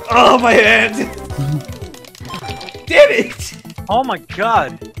 Oh, my hand. Damn it. Oh my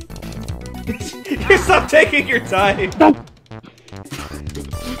God. You stop taking your time.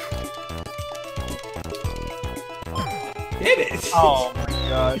 Damn it. Oh my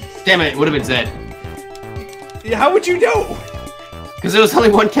God. Damn it, it would have been Zed. Yeah, how would you know? Because there was only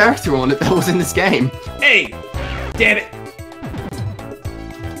 1 character on it that was in this game. Hey! Damn it!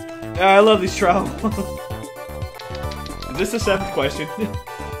 I love these trials. Is this the 7th question?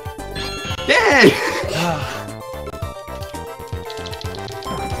 Yay!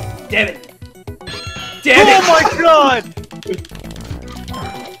 Damn it! Damn it! Oh my God.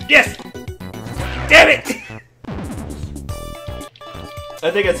 Yes! Damn it! I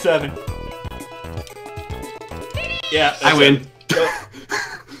think it's 7. Yeah, I win.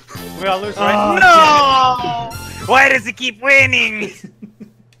 We all lose, right? Oh, No! Why does he keep winning?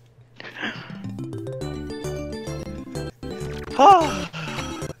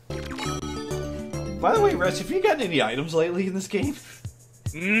 By the way, Resh, have you gotten any items lately in this game?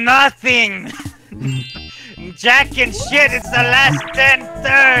 Nothing! Jack and shit, it's the last 10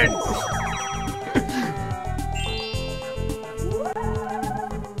 turns!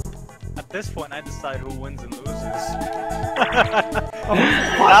 At this point, I decide who wins and loses.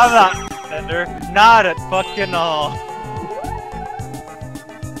 I'm not contender. Not at fucking all.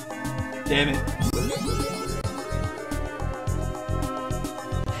 Damn it.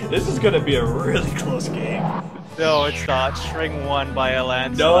 This is gonna be a really close game. No, it's not. String won by a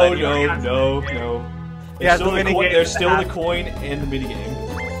landslide. No. Yeah, there's still the coin and the minigame.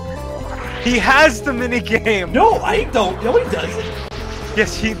 He has the minigame! No, I don't. No, he doesn't.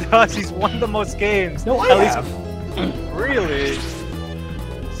 Yes, he does. He's won the most games. No, I have. Really?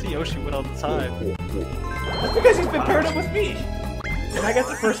 See Yoshi win all the time. That's because he's been paired up with me. And I got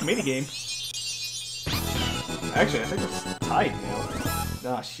the first minigame. Actually, I think it's tied now.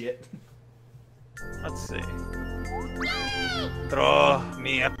 Ah, shit. Let's see. Throw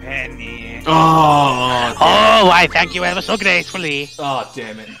me a penny. Oh, I thank you ever so gracefully. Oh,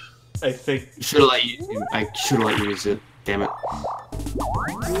 damn it. I think... I should have let you use it. Damn it.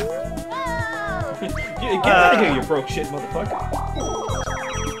 Get out of here, you broke shit, motherfucker.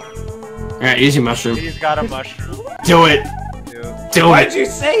 Alright, use your mushroom. He's got a mushroom. Do it! Do Why'd it! you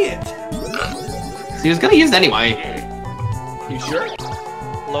say it? He was gonna use it anyway. You sure?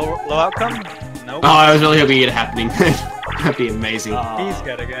 Low outcome? Nope. Oh, I was really hoping it happening. That'd be amazing. He's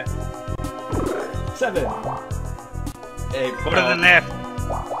gotta get. 7. Hey, Go to the left.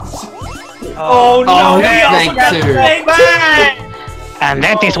 Oh no! Oh, He also thank got you. the thing too! And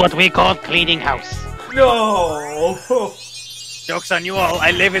that is what we call cleaning house. No! Joke's on you all.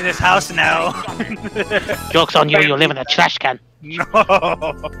 I live in this house now. Joke's on you, you live in a trash can. No.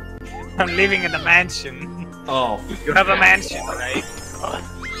 I'm living in a mansion. Oh. You have a mansion, right?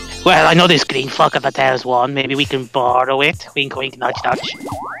 Well, I know this green fucker that has one. Maybe we can borrow it. Wink, wink, nudge, nudge.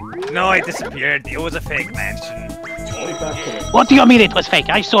 No, it disappeared. It was a fake mansion. What do you mean it was fake?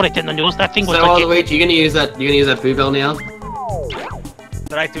 I saw it in the news. That thing was So, legit. wait, you're gonna use that bluebell now?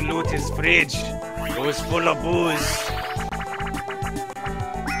 Try to loot his fridge. It was full of booze.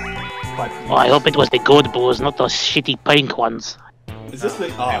 Oh, I hope it was the good booze, not those shitty pink ones. Is this the...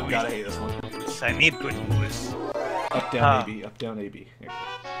 Oh, God, I hate this one. I need good booze. Up, down, AB. Up, down, AB. Here.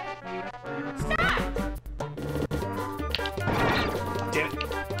 Damn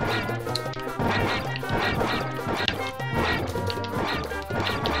it.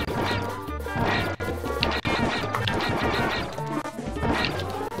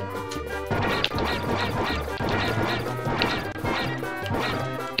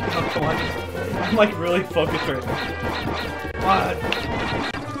 Oh, come on. I'm like really focused right now. Come on.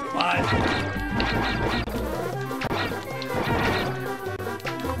 Come on.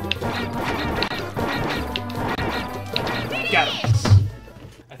 Got it.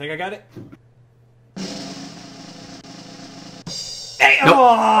 I think I got it. Hey, Nope.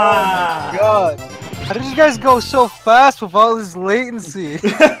 oh! God. How did you guys go so fast with all this latency?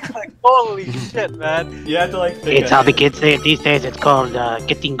 Like, holy shit, man. You have to like think It's how the kids say it these days. It's called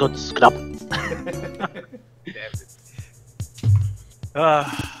getting good scrub.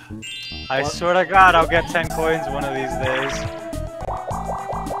 I swear to God, I'll get 10 coins one of these days.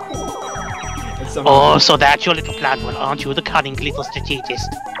 Oh, so that's your little plan. Well, aren't you the cunning little strategist?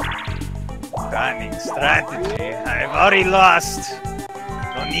 Cunning strategy. I've already lost.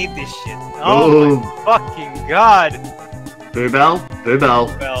 Don't need this shit. Oh my fucking God. Bluebell?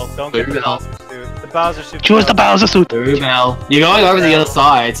 Well, don't get the Bluebell. Bowser suit. The Bowser suit. Choose the Bowser suit. Bluebell. You're going over the other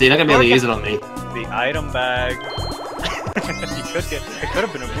side, so you're not gonna be able to use it on me. The item bag. You could get. It could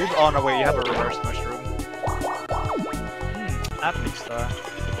have been a move. Oh no, wait. You have a reverse mushroom. Happening star.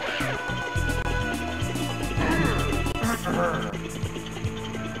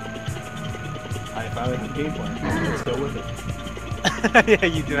 I finally have a game plan. Let's go with it. Yeah,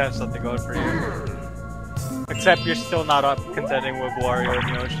 you do have something going for you. Except you're still not up contending with Wario and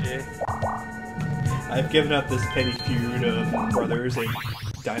Yoshi. I've given up this petty feud of brothers and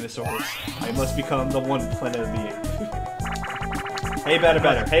dinosaurs. I must become the one planet of the apes. Hey, better.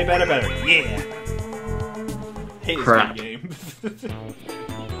 Hey, better. Yeah. Hate this Crap. game.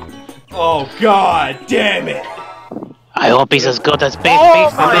 Oh God, damn it! I hope he's as good as Base Oh,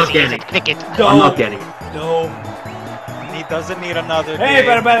 Baseball I'm as not he is getting at cricket. No. I'm not getting it. No. He doesn't need another Hey,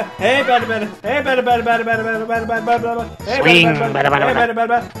 game. better. Hey, better. Hey, better. Hey, Swing, better. better. Hey,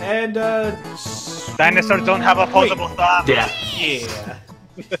 better. And Dinosaurs don't have opposable thumbs. Yeah. yeah.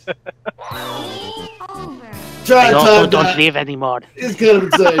 They also don't live anymore. It's kind of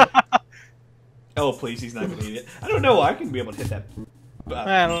insane. Oh please, he's not gonna eat it. I don't know. I can be able to hit that.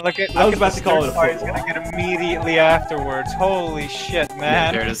 Man, look at. I was look about at to call the it a part he's football. gonna get immediately afterwards. Holy shit, Yeah,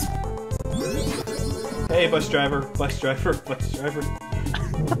 man. there it is. Hey, bus driver.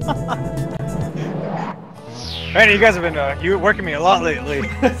 Man, you guys have been you working me a lot lately.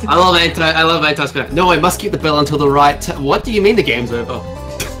 I love Antos. No, I must keep the bell until the right time. What do you mean the game's over?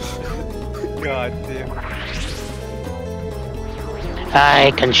 God damn.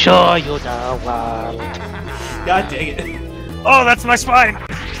 I can show you the world. God dang it. Oh, that's my spine.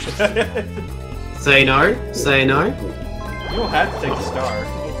 Say no. Say no. You don't have to take the star.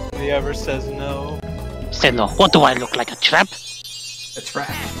 Nobody ever says no. Say no. What do I look like, a tramp? A trap.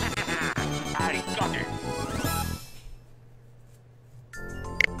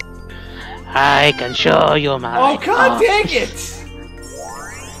 I can show you my... Oh, god dang it!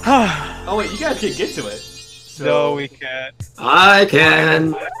 Oh wait, you guys can get to it. So... No, we can't. I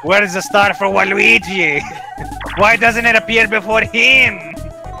can. Where's the star for Waluigi? Why doesn't it appear before him?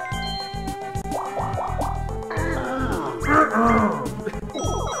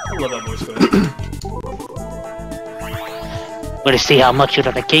 I love that voice code. We'll see how much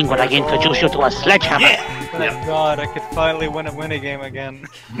you're the king when I introduce you to a sledgehammer. Thank God, I could finally win a game again.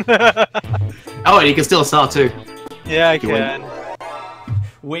 Oh, and you can still start too. Yeah, I can.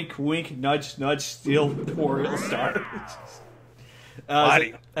 Wink, wink, nudge, nudge, steal, Oriole star.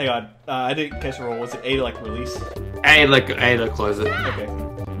 Hang on, I didn't catch the roll. Was it A to like release? A to close it. Okay.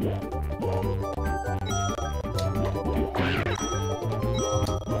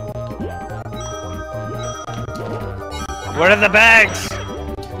 Where are the bags?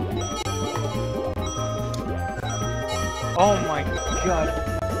 Oh my God.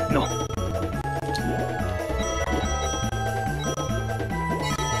 No.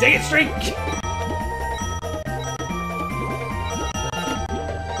 Take it straight!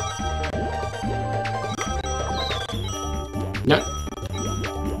 No.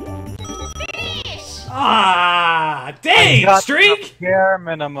 Ah, dang, streak! Bare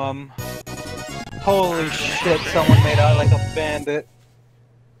minimum. Holy shit, someone made out like a bandit.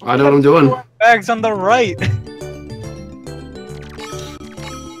 I know what I'm doing. Bags on the right.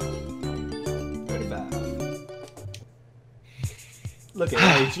 Look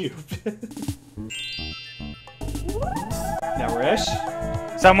at you. Now, Resh.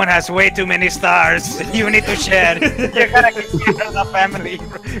 Someone has way too many stars. You need to share. You're gonna get the family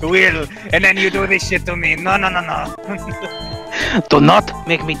will, and then you do this shit to me. No, no, no, no. Do not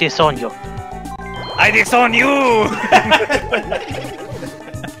make me disown you. I disown you.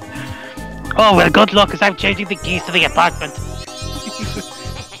 Oh well, good luck, cause I'm changing the keys to the apartment.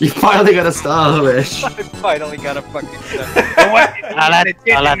 You finally got a star, Resh. I finally got a fucking star. I'll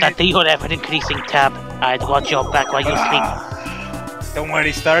add that to your ever-increasing tab. I'd watch your back while you sleep. Don't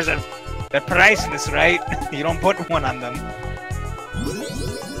worry, stars they're priceless, right? You don't put one on them.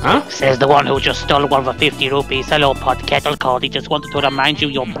 Huh? Says the one who just stole one for 50 rupees. Hello, pot kettle cold. He just wanted to remind you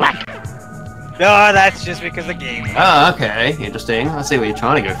you're black. No, that's just because the game. Oh, okay. Interesting. I see what you're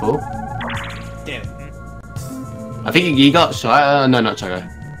trying to go for. Damn it. I think you got shy. No, not shy.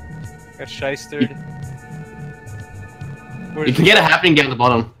 Got shystered. You can get a happening down the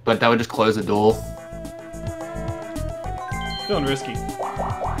bottom, but that would just close the door. Feeling risky.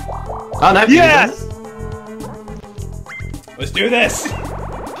 Oh no! Yes! Let's do this!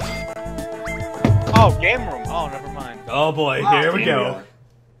 Oh, game room. Oh, never mind. Oh boy, here we go.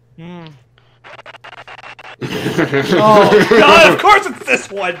 Oh God, of course it's this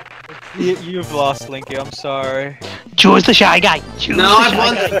one! You've lost, Linky. I'm sorry. Choose the shy guy. Choose No, the I shy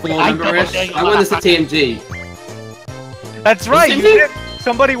won guy. this before, remember, Resh? I won this at TMG. That's right. You TMG? did.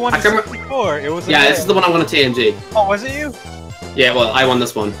 Somebody won I this can remember- before. It was. Yeah, this is the one I won at TMG. Oh, was it you? Yeah, well, I won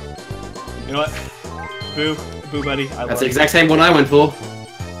this one. You know what? Boo. Boo buddy. I That's love the you. exact same one I went for.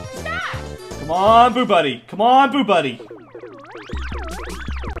 Come on, Boo buddy. Come on, Boo buddy.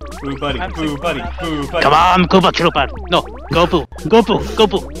 Boo buddy. Boo buddy. Boo buddy. Come on, Koopa Trooper. No, go boo. Go boo. Go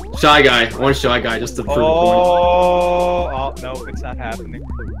boo. Shy guy. One shy guy just to prove a point. Oh, no, it's not happening.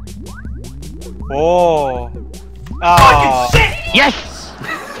 Oh. Oh. Yes!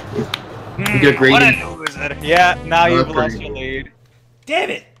 You got greedy. What a loser. Yeah, now you've Oh, lost greedy. your lead. Damn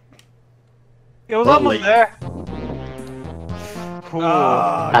it! It was Lovely. almost there. Cool.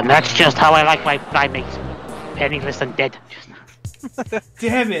 And that's just how I like my primates. Penniless and dead.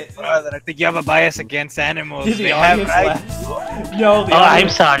 Damn it! Brother, I think you have a bias against animals. Did the They have audience rights. laugh? No, the Oh, I'm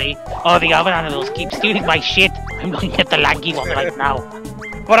audience... sorry. Oh, the other animals keep stealing my shit. I'm looking at the lanky one right now.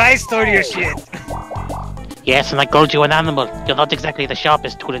 But I stole your shit. Yes, and I called you an animal. You're not exactly the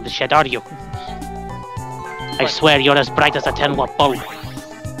sharpest tool in the shed, are you? I swear you're as bright as a 10-watt bulb.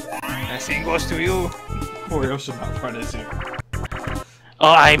 That same goes to you. Oreo should not run as you.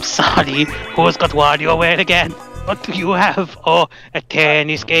 Oh, I'm sorry. Who's got WarioWare again? What do you have? Oh, a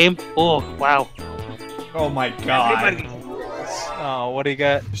tennis game? Oh, wow. Oh my god. Everybody. Oh, what do you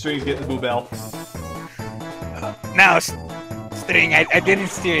got? Strings get the Boo Bell. Now, String, I didn't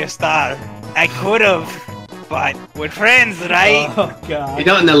steal your star. I could've, but we're friends, right? Oh god. You're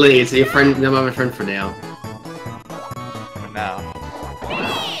not in the lead, so you're my friend for now. For now.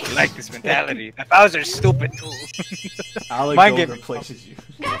 I like this mentality. The Bowser's stupid too. Alex Mind over game. places you.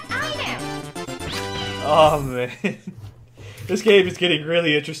 Oh man. This game is getting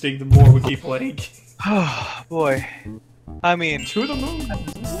really interesting the more we keep playing. Oh boy. I mean, To the moon.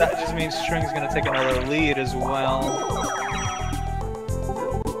 that just means String's gonna take another lead as well.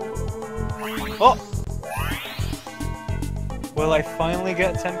 Oh! Will I finally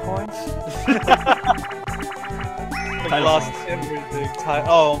get 10 coins? I lost everything.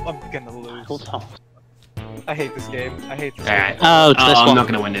 Oh, I'm gonna lose. I hate this game. I hate this game. Oh, it's this I'm one. not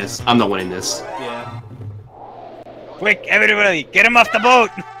gonna win this. I'm not winning this. Yeah. Quick, everybody, get him off the boat!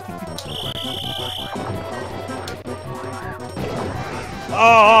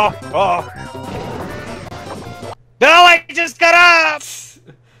 Oh! No, I just got up!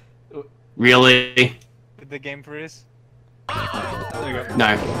 Really? Did the game freeze? There you go.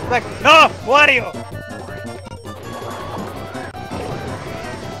 No. Like, no! Wario!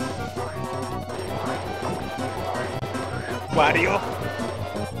 Wario?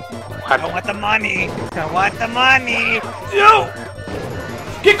 I want the money! I want the money! No!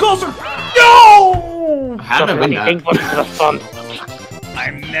 Get closer! No! How did I win that?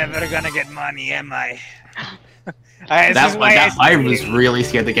 I'm never gonna get money, am I? I was really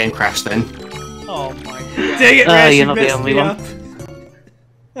scared the game crashed then. Oh my god. Dang it, Resh, you're you not the messed only me one. up.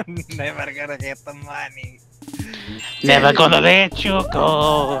 Never gonna get the money. Never gonna let you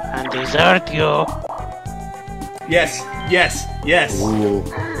go and desert you. Yes, yes, yes. Ooh.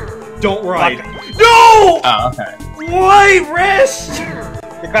 Don't ride. No! Oh, okay. Why, Resh?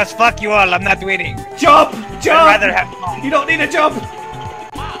 Because fuck you all, I'm not winning. Jump! I'd Jump! rather have fun. You don't need a jump!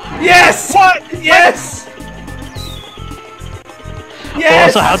 Yes! What? Yes!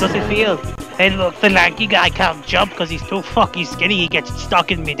 Yes! Also, how does it feel? Hey, look, the lanky guy can't jump because he's too fucking skinny. He gets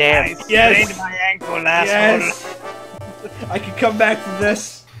stuck in me there. I Yes. sprained my ankle, asshole. Yes! I can come back from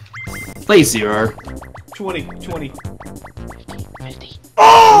this. Play 0. 20, 20. 50.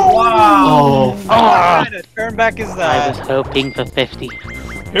 Oh! Oh. What kind of turn back is I that? was hoping for 50.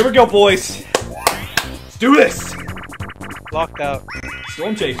 Here we go, boys. Let's do this. Locked out.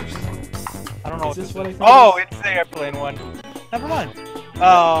 Storm chasers. I don't know Is what this what I think? Oh, it's the airplane one. Never mind.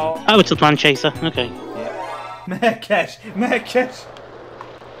 Oh. Oh, it's a plant chaser. Okay. Mad catch! Mad catch!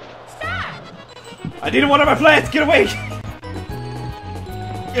 I didn't want my plants! Get away!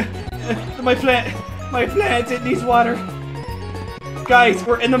 My plant! My plant! It needs water! Guys,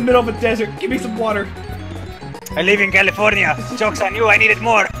 we're in the middle of a desert. Give me some water. I live in California. Joke's on you, I need it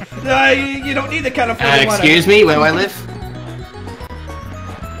more. You don't need the California water. Excuse me, where do I live?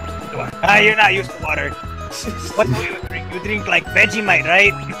 You're not used to water. What do you drink? You drink like Vegemite,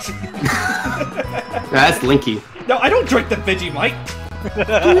 right? No, that's Linky. No, I don't drink the Vegemite. You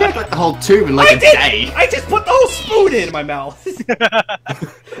had like the whole tube in like I a did! day. I just put the whole spoon in my mouth.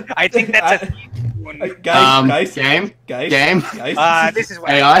 I think that's a one. Guys, Game? guys, Game? guys. This is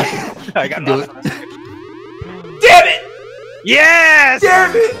what AI? I got Do lost. it. Damn it! Yes!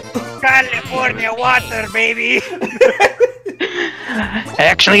 Damn it! California water, baby!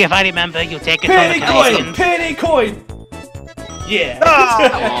 Actually, if I remember, you take it from Penny the coin! Canadians. Penny coin! Yeah.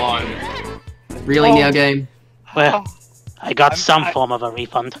 Come on. Really, now game? Well, I got some I- form of a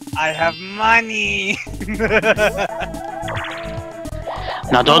refund. I have money!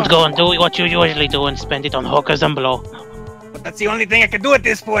 Now don't go and do what you usually do and spend it on hookers and blow. But that's the only thing I can do at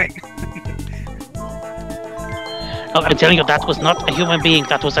this point. Oh, I'm telling you, that was not a human being,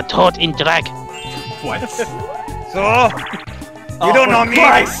 that was a toad in drag. What? So, you don't know me.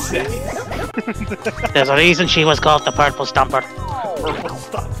 Christ's sake. There's a reason she was called the Purple Stomper. Purple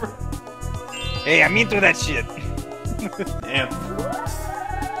stopper. Hey, I'm into that shit. Damn.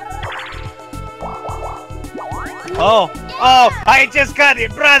 Oh, I just got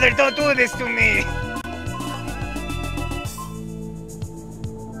it, brother. Don't do this to me.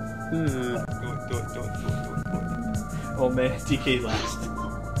 Do it. Oh man, DK last.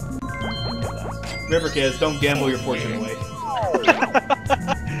 River kids, don't gamble your fortune away.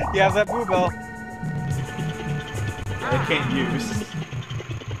 You have that blue bell. I can't use.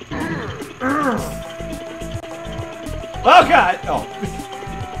 Oh god! Oh.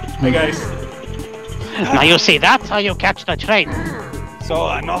 Hey guys. Now you see, that's how you catch the train.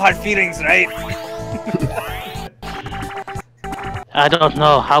 So, no hard feelings, right? I don't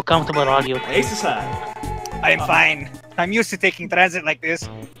know, how comfortable are you? Ace is high. I'm fine. I'm used to taking transit like this.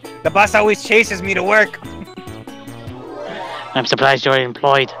 The bus always chases me to work. I'm surprised you're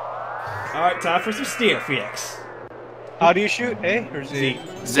employed. Alright, time for some steer FX. How do you shoot? A or Z?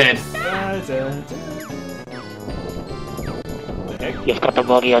 Z. The heck? You've got the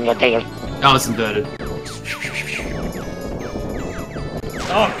buggy on your tail. Oh, it's inverted.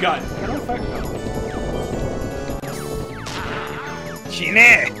 Oh god. How do I fuck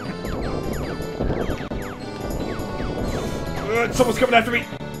Shine! Someone's coming after me!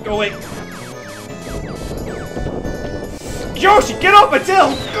 Go away! Yoshi, get off my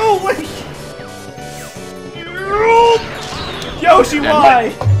tail! Go away! Yoshi,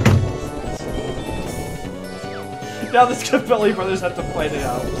 why? Now the Scapelli brothers have to fight it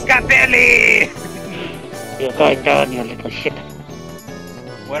out. Scapelli! You're going down, you little shit.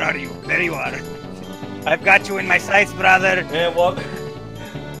 Where are you? There you are. I've got you in my sights, brother. And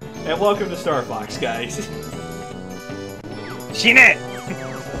welcome to Star Fox, guys. Shine!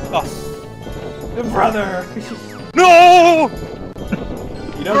 Oh. Brother! No!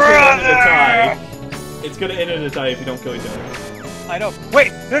 You know it's gonna end in a tie. It's gonna end in a tie if you don't kill each other. I know.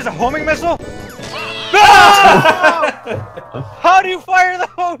 Wait, there's a homing missile? No! How do you fire the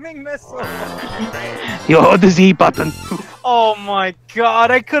homing missile? You hold the Z button. Oh my god,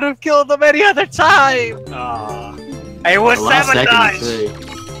 I could have killed them any other time! Ah. I was The last second,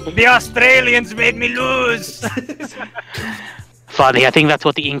 sabotaged! The Australians made me lose! Funny, I think that's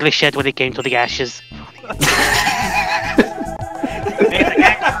what the English said when it came to the Ashes.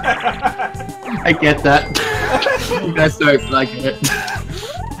 I get that. You guys don't like it.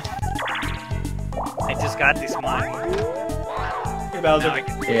 I just got this money. Hey, Bowser. Now I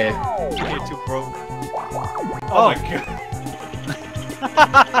get Yeah. too broke. Oh my god.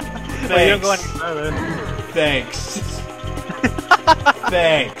 Well, you don't go any further. Thanks.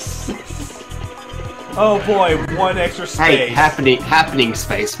 Thanks. Oh boy, one extra space. Hey, happening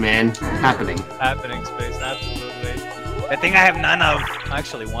space, man. Happening. Happening space, absolutely. I think I have none of.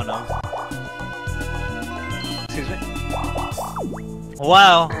 Actually, one of. Excuse me.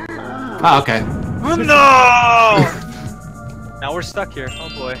 Wow. Oh, okay. No! Now we're stuck here. Oh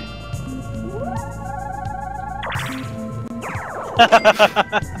boy.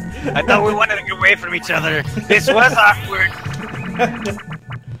 I thought we wanted to get away from each other. This was awkward.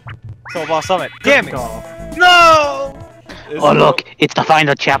 So, Boss Summit. Damn it! No! Oh look, it's the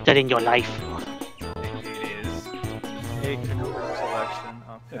final chapter in your life. It is. A canoe selection.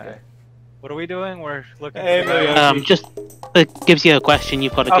 Okay. What are we doing? We're looking Hey, for Just it gives you a question,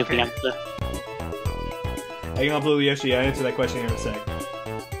 you've got to give the answer. Hang on, Blue Yoshi, I'll answer that question here in a sec.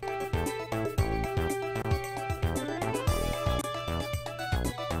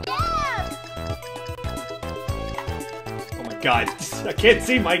 Oh my god, I can't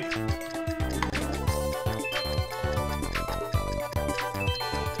see my...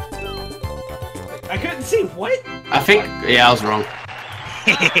 I couldn't see what? I think, yeah, I was wrong.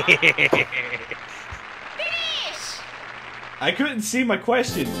 I couldn't see my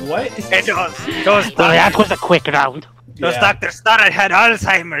question. What? those Well, that was a quick round. Those doctors thought I had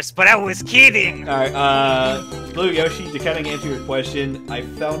Alzheimer's, but I was kidding. Alright, Blue Yoshi, to kind of answer your question, I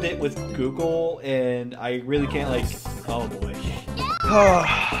found it with Google, and I really can't, like... Oh boy.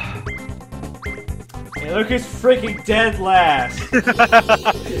 Hey, look who's freaking dead last!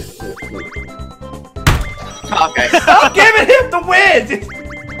 Okay. Stop giving him the win!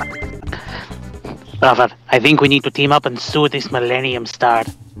 Robert, I think we need to team up and sue this Millennium Star.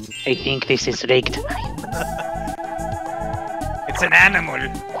 I think this is rigged. It's an animal.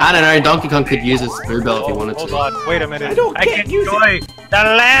 I don't know, Donkey Kong could use his Boo Bell if he wanted to. Hold on, wait a minute. I can't use enjoy the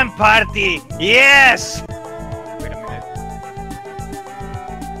lamb party. Yes. Wait a minute.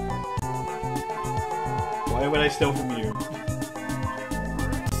 Why would I steal from you?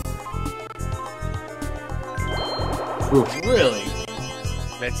 Ooh. Really?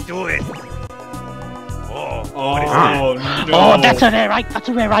 Let's do it. Oh, Oh, what is that? no. Oh, that's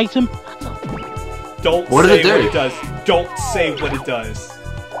a rare item. Don't What say did it do? what it does. Don't say what it does.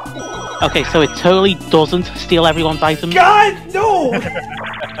 Okay, so it totally doesn't steal everyone's items. God, no!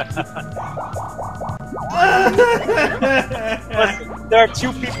 Listen, there are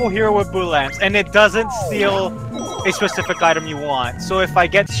two people here with blue lamps, and it doesn't steal a specific item you want. So if I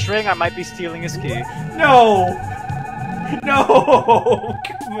get string, I might be stealing his key. No! No!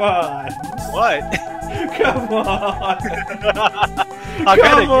 Come on! What? Come on! I'll get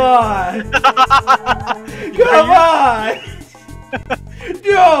Come it. on! Come on!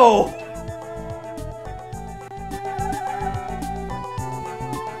 No!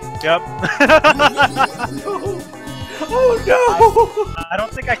 Yep. Oh no! I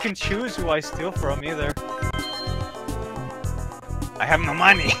don't think I can choose who I steal from either. I have no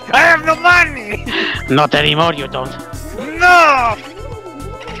money. I have no money! Not anymore, you don't. No!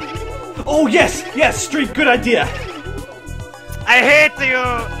 Oh yes! Yes, Street, good idea! I hate you!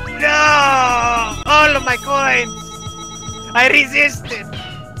 No! All of my coins! I resisted!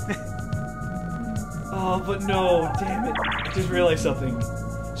 Oh, but no, damn it. I just realized something.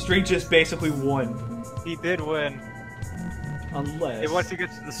 String just basically won. He did win. Unless... Once he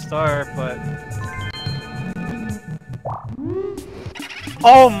gets to the star, but...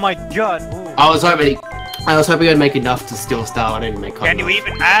 Oh my god! Ooh. I was hoping I'd make enough to steal star. I didn't make. Can you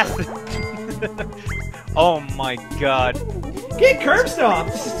even ask? Oh my god! Get curb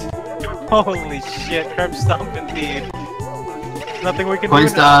stomps! Holy shit! Curb stomp indeed. Nothing we can Coin do.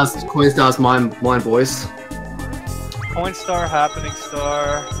 Stars, mine, boys. Coin star, happening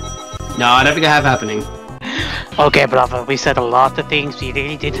star. No, I don't think I have happening. Okay, brother, we said a lot of things we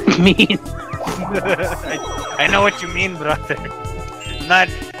really didn't mean. I know what you mean, brother.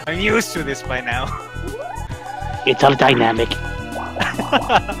 I'm used to this by now. It's all dynamic.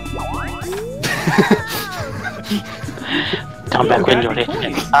 Come back when you're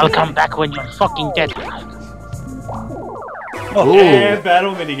ready. I'll come back when you're fucking dead. Oh, yeah,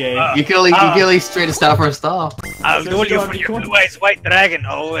 battle minigame. You can at least trade a star for a star. I'll duel you for your blue eyes white dragon.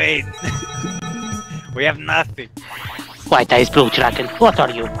 Oh wait. We have nothing. White eyes blue dragon. What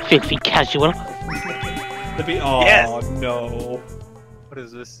are you, filthy casual? Oh yes. No. What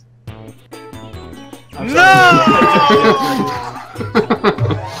is this? No!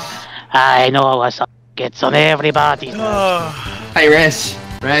 I know what's gets on everybody. Hey, Resh.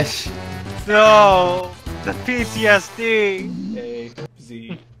 No! The PTSD!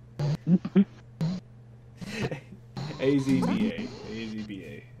 A-Z. A-Z-B-A.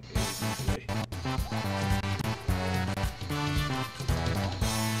 A-Z-B-A.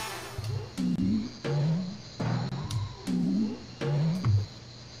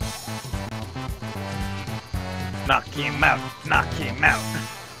 Knock him out! Knock him out!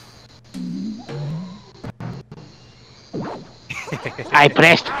 I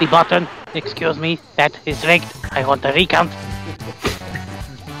pressed the button. Excuse me, that is rigged. I want a recount.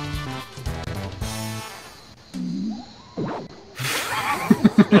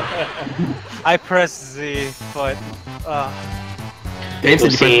 I pressed Z, but Dave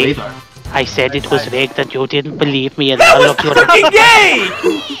said you pressed See, lever. I said it was rigged and you didn't believe me, and now look, you're fucking gay!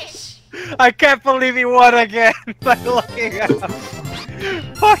 I can't believe he won again by looking at him.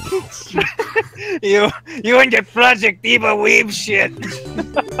 Fucking shit. You and your Project Eva weeb shit.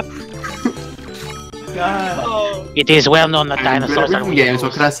 God. Oh, It is well known that dinosaurs are games.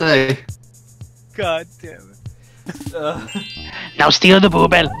 What can I say? god damn it. Now steal the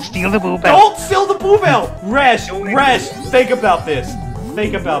boobel. Steal the boobel. Don't steal the boobel! Resh, think about this.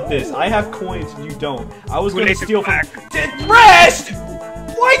 Think about this. I have coins and you don't. I was gonna steal from... Resh!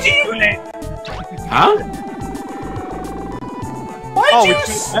 Why do you... Huh? Why'd you...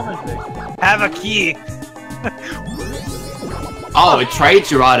 Have a key. Oh, it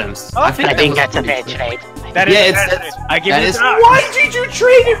trades your items. I think that's a fair trade. That is, Yeah, I give you the Why did you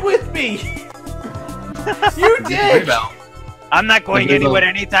trade it with me? You did! I'm not going anywhere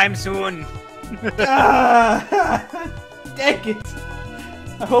anytime soon. Dang it!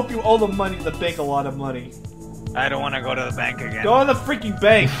 I hope you owe the bank a lot of money. I don't want to go to the bank again. Go to the freaking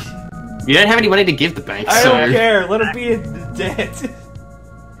bank! You don't have any money to give the bank, I so... don't care, let it be in debt.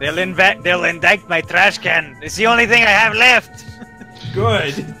 They'll indict my trash can. It's the only thing I have left.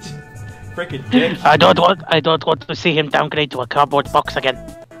 Good. Freaking dick. I don't want to see him downgrade to a cardboard box again.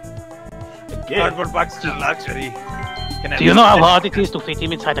 Cardboard box is a luxury. Do you know how hard it is to fit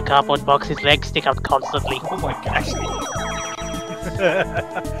him inside a cardboard box? His legs stick out constantly. Oh my gosh.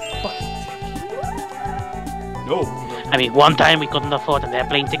 No. I mean, one time we couldn't afford an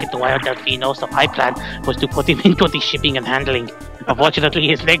airplane ticket to Wild Delfino, so my plan was to put him into the shipping and handling. Unfortunately,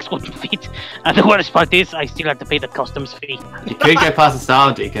 his legs wouldn't fit, and the worst part is, I still had to pay the customs fee. You could get past the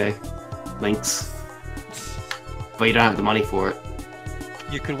star, DK. Links. But you don't have the money for it.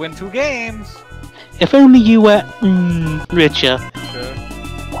 You could win 2 games. If only you were, richer. Yeah,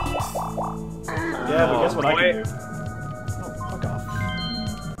 but guess what I can do? Oh, fuck off.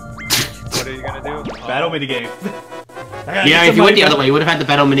 What are you gonna do? Battle minigame. Yeah, if you went the other way, you would have had the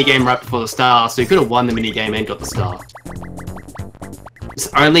battle minigame right before the star, so you could have won the minigame and got the star. This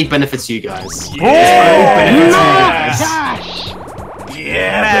only benefits you guys. Yeah!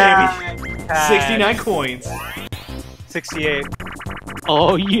 Yeah, baby! 69 coins. 68.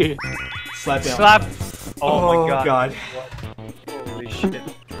 Oh yeah. Slap down. Slap. Oh my god. Holy shit.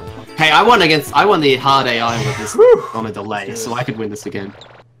 Hey, I won the hard AI with this on a delay, so I could win this again.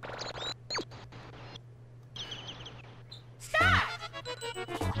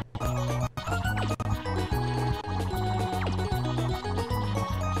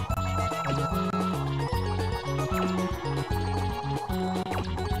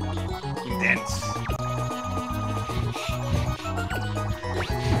 Intense.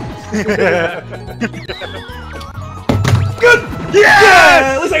 Good!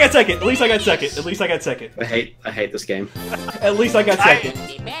 Yeah! At least I got second. At least I got second. At least I got second. I hate this game. At least I got second.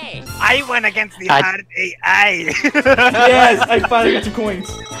 I went against the hard AI. Yes, I finally got 2 coins.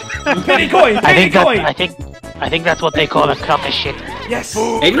 Penny coin! Penny coin! I think that's what they call a cup of shit. Yes!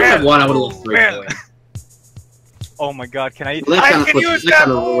 Even if I had 1, I would have lost 3 Well. coins. Oh my god, can I? Let's I kind of can put- use let's that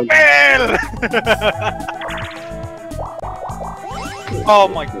kind of roll. Oh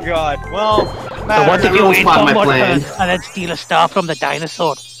my god, well... So what if you Everyone's win part of my someone plan. and then steal a star from the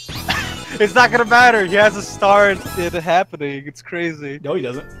dinosaur? It's not gonna matter, he has a star instead of happening, it's crazy. No, he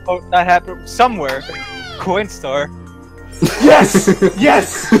doesn't. Oh, that happened somewhere. Coin star. Yes!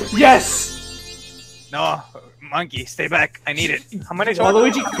 Yes! Yes! No, monkey, stay back, I need it. How many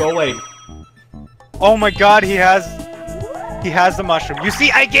Waluigi, go away. Oh my god, he has the mushroom. You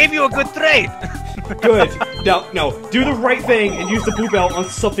see, I gave you a good trade! Good. No, do the right thing and use the blue belt on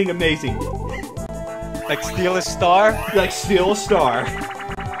something amazing. Like steal a star? Like steal a star.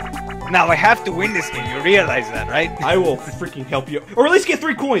 Now I have to win this game, you realize that, right? I will freaking help you. Or at least get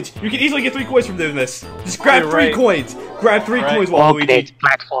 3 coins. You can easily get 3 coins from doing this. Just grab You're 3 right. coins. Grab 3 Right. coins, Waluigi. Upgrade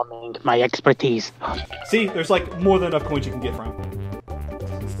platforming, my expertise. See, there's like more than enough coins you can get from.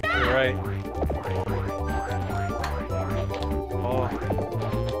 You're right. Oh.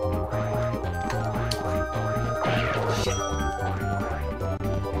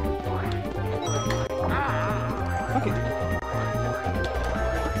 Okay.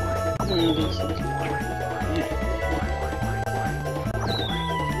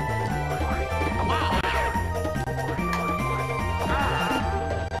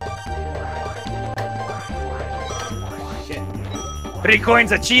 Three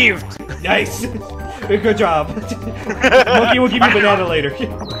coins achieved! Nice. Good job. Monkey will give you banana later.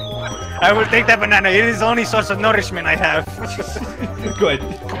 I will take that banana, it is the only source of nourishment I have. Good.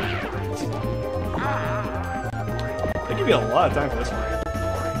 They give you a lot of time for this one.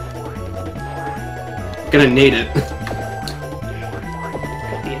 Gonna need it.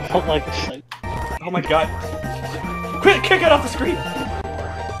 Oh my god. Oh my god. Quit! Kick it off the screen!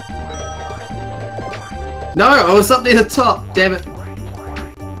 No, I was up near the top. Damn it.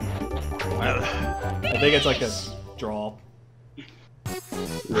 Well, I think it's like a draw.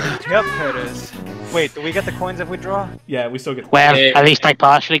 yep, here it is. Wait, do we get the coins if we draw? Yeah, we still get. Well, Yeah. at least I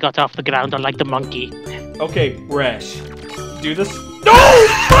partially got off the ground unlike the monkey. Okay, Resh. Do this. No!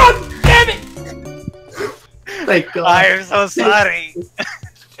 Fuck! Damn it! Thank God. I am so sorry.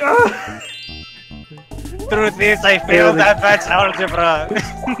 Truth is, I failed advanced algebra.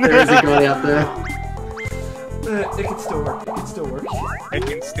 There is a guy out there. It can still work. It can still work. It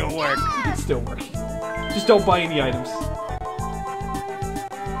can still work. It can still work. Just don't buy any items.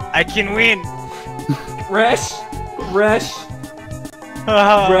 I can win. Resh! Resh!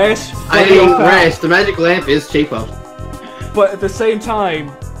 Uh, Resh! I mean, Resh, the magic lamp is cheaper. But at the same time,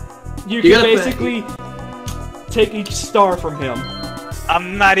 you You can gotta basically take each star from him.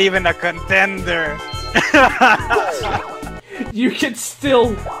 I'm not even a contender. You can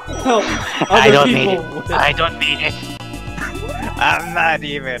still help I other don't need people. it. I don't need it. I'm not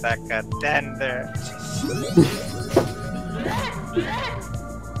even a contender.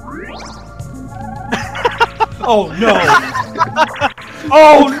 Oh no!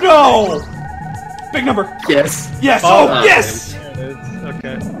 Oh no! Big number. Yes. Yes. Oh, Oh, yes. There it is.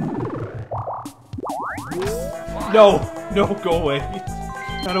 Okay. No. No. Go away.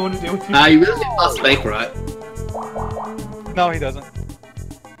 I don't want to deal with you. You really get past bank, right? No, he doesn't.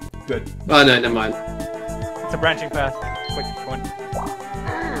 Good. Oh no, never mind. It's a branching path. Quick, go on.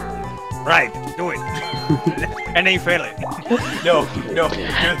 Right, do it. And then you fail it. No. No. Good.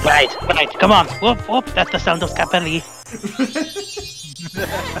 Right, come on. Whoop, whoop, that's the sound of Scapelli.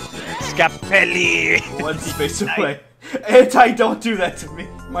 Scapelli. One space away. Anti, don't do that to me.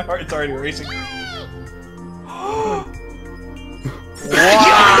 My heart is already racing.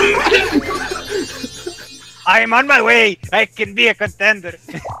 I am on my way. I can be a contender.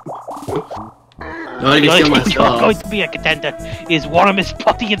 Not even steal my You're stars. going to be a contender. Is warmest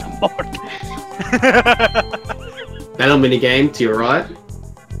body in the morgue. Battle minigame to your right.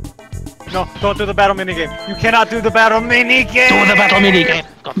 No, don't do the battle minigame. You cannot do the battle minigame. Do the battle minigame.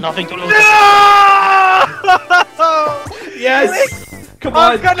 Got nothing to lose. No! Yes. Come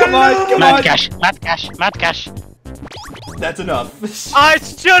on. Come on. Come Mad on. cash, mad cash, mad cash. That's enough. I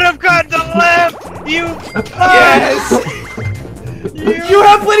should have gone to left. You. Yes. You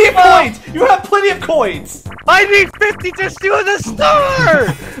have plenty of coins. You have plenty of coins. I need 50 to steal the star.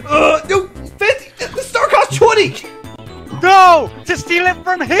 No. 50. The star costs 20. No, to steal it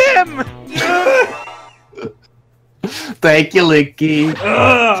from him. Thank you, Licky.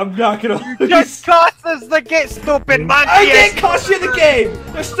 I'm not gonna lose. Just cost us the game, stupid monkey! I didn't cost you the game!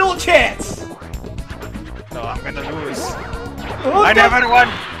 There's still a chance! No, I'm gonna lose. Oh, I never won!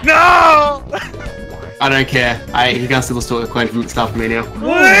 No! I don't care. He can still steal the coin from stuff from me now.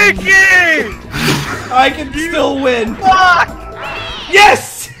 Licky! I can still win! Fuck!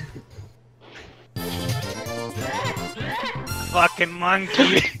 Yes! Fucking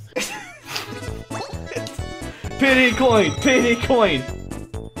monkey! Pity coin! Pity coin!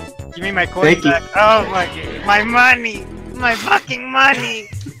 Give me my coin Thank you. back. Oh my money! My fucking money!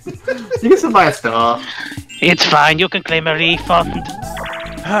 You can still buy a star. It's fine, you can claim a refund.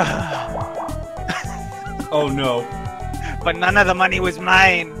 Oh no. But none of the money was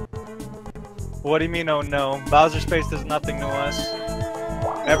mine. What do you mean, oh no? Bowser Space does nothing to us.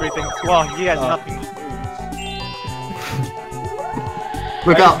 Everything. Well, he has nothing.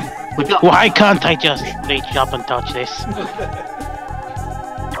 Look up! Look up! Why can't I just reach up and touch this?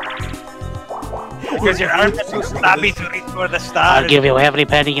 Because your arms are too stubby to reach for the stars. I'll give you every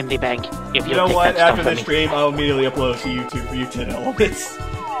penny in the bank if you You know take what? that After stuff the from me. stream, I'll immediately upload to YouTube for you to know this.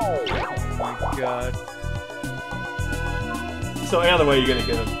 Oh my god. So another way you're gonna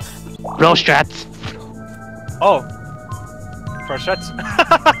get him. Bro strats. Oh. Pro shots.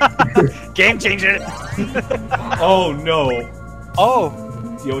 Game changer. Oh no. Oh.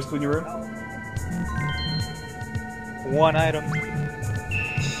 Do you always clean your room? One item.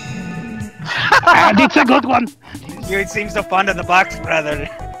 And it's a good one. You seem so fond of the box, brother.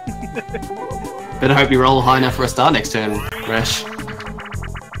 Better hope you roll high enough for a star next turn, Resh.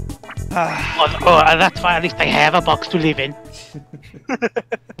 That's fine, at least I have a box to live in.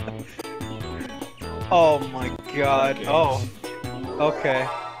 Oh my god. Oh. Okay.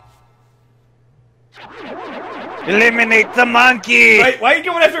 Eliminate the monkey! Wait, why are you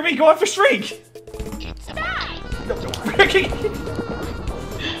going after me? Go after Shriek!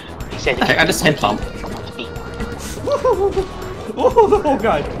 He said Hey, I just head bump. Oh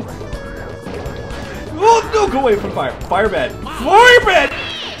god. Oh no, go away from fire. Firebed. Firebed!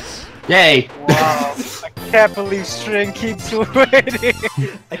 Yay! Wow. I can't believe String keeps winning.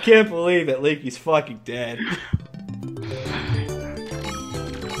 I can't believe that Leaky's fucking dead.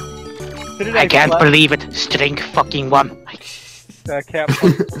 I can't believe it. String fucking won. I can't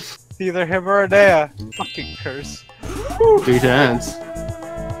believe it's either him or Anea. Fucking curse. 3 turns.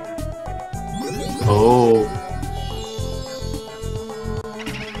 Oh.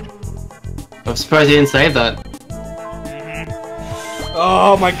 I'm surprised you didn't save that.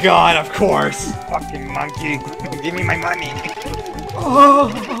 Oh my god, of course. Fucking monkey. Give me my money. Oh,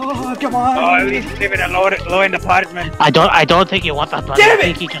 come on. Oh, at least live in a low-end apartment. I don't think you want that money. Damn I it!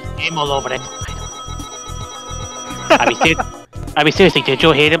 think he just came all over it. I mean, seriously, did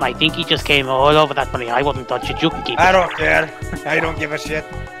you hate him? I think he just came all over that money. I wouldn't touch it. You can keep it. I don't care. I don't give a shit.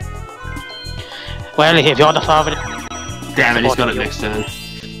 Well, if you're the father... Damn it, he's got it next turn.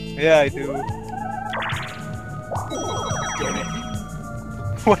 Yeah, I do. Damn it.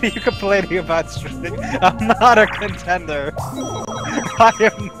 What are you complaining about, String? I'm not a contender. I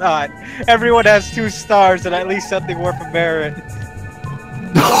am not. Everyone has 2 stars and at least something worth of merit.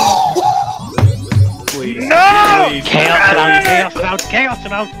 Please. No! Please. Chaos around, chaos around, chaos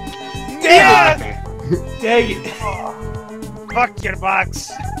around! Yes! Dang it. Fuck your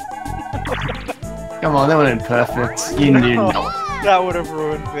box. Come on, that one ain't perfect. You knew No. not. That would have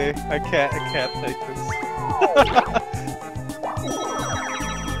ruined me. I can't take this.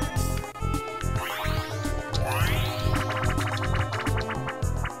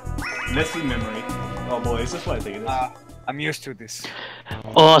 Messy memory. Oh boy, is this what I think it is? I'm used to this.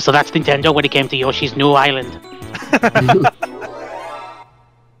 Oh, so that's Nintendo when it came to Yoshi's New Island.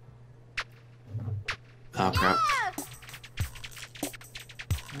 Oh crap.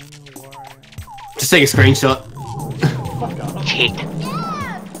 Just take a screenshot. Cheat.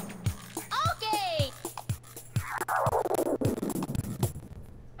 Okay.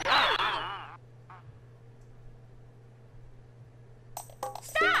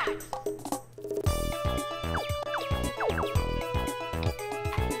 Start.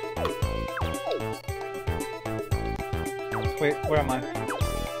 Wait, where am I?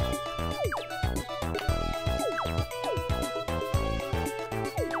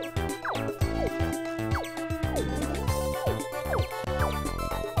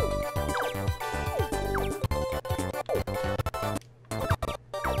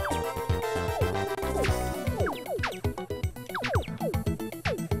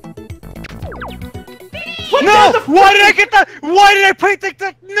 No! Why did I get that? Why did I play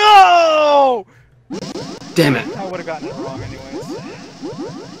that? No! Damn it. I would have gotten it wrong anyways.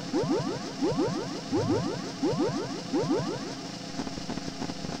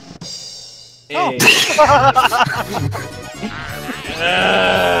 Hey.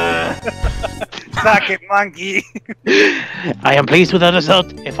 Suck it, monkey. I am pleased with the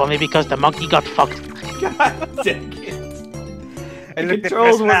result, if only because the monkey got fucked. God dang it. I The looked at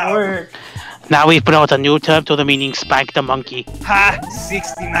controls this won't now. work. Now we've brought a new term to the meaning spank the monkey. Ha!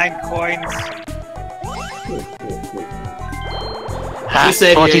 69 coins. Ha, Just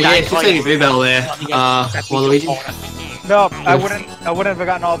say 49 just say Blue Bell there. Waluigi. No, I wouldn't have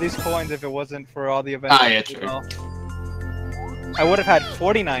gotten all these coins if it wasn't for all the events. Ah, yeah, true. I would have had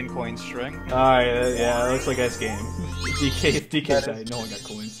 49 coins, String. Alright, yeah, it looks like S game. DK died, no one got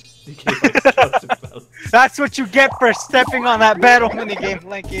coins. DK That's what you get for stepping on that battle minigame,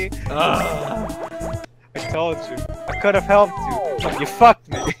 Linky. I told you. I could have helped you, but you fucked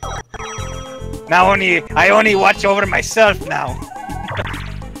me. Now I only watch over myself now.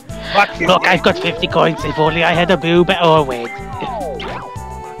 Fuck you. Look, I've got 50 coins, if only I had a boob. Oh, wait.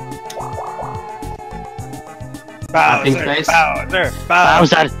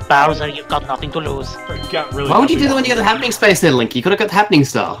 Bowser, you've got nothing to lose. Why would you do that when you got the happening space there, Link? You could have got the happening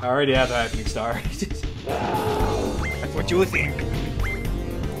star. I already have the happening star. That's what you think.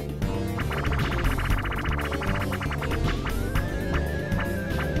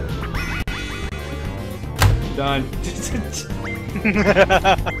 Done.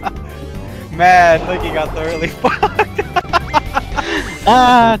 Man, Linky got thoroughly fucked.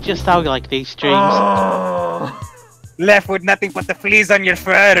 Just how you like these streams. Left with nothing but the fleas on your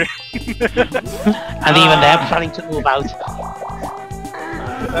fur. And even they're trying to move out.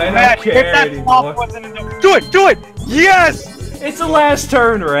 I don't Man, care if that anymore. swamp wasn't enough. Do it! Do it! Yes! It's the last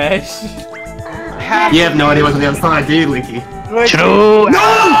turn, Resh. You have no idea what's on the other side, do you, Linky? True!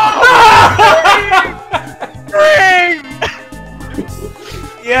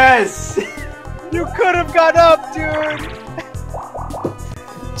 Yes! You could have got up, dude!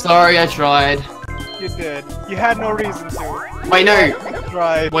 Sorry, I tried. You did. You had no reason to. Wait, no! You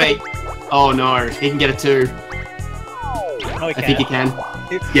tried. Wait. Oh no, he can get it too. No, I think he can.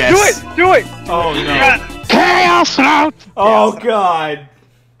 Yes. Do it! Do it! Oh no. Yeah. Chaos route! Oh god.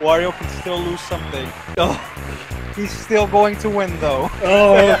 Wario can still lose something. Oh, He's still going to win, though.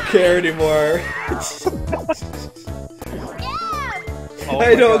 oh I don't care anymore. Oh I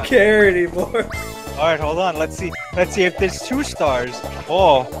my don't God. care anymore. Alright, hold on. Let's see. Let's see if there's 2 stars.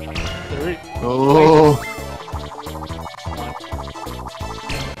 Oh. 3. Oh.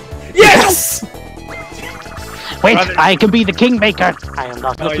 Yes! Wait, Brother. I can be the kingmaker. I am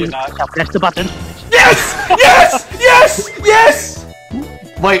not No, looking. you're not. Now press the button. Yes! Yes! Yes! Yes!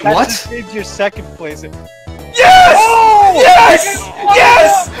 Wait, That what? just made your second place. Yes! Oh! Yes!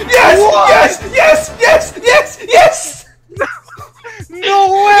 Yes! Yes! Yes! Yes! Yes! Yes! Yes! No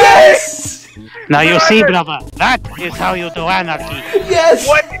way! Yes! Now you see, brother, that is how you do anarchy. Yes!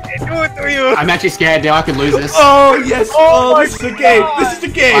 What did they do to you? I'm actually scared now. I could lose this. Oh yes! Oh Oh, my this is the game! This is the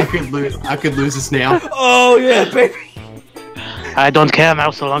I game! could lose this now. Oh yeah, baby! I don't care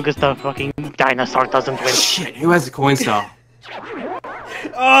now so long as the fucking dinosaur doesn't win. Shit, who has the coin star?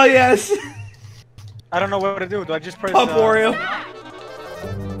 Oh yes! I don't know what to do. Do I just press Pump Wario!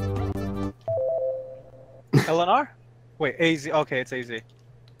 LNR? Wait, AZ. Okay, it's AZ.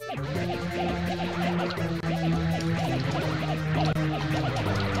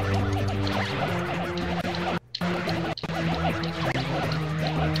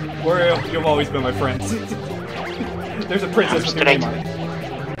 Wario, you've always been my friend. There's a princess with your name on it.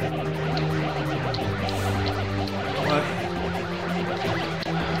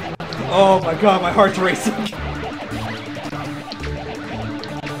 Oh my god, my heart's racing.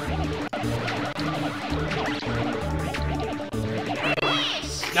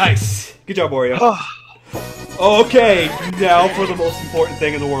 Nice. Good job, Wario. Okay, now for the most important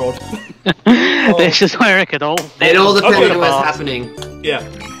thing in the world. This is where it could all. It all depends Okay. on what's happening. Yeah.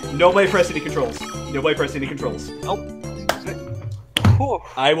 Nobody press any controls. Nobody press any controls. Whew.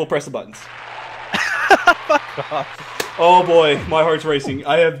 I will press the buttons. Oh boy, my heart's racing.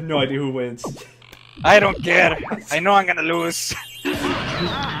 I have no idea who wins. I don't care. I know I'm gonna lose.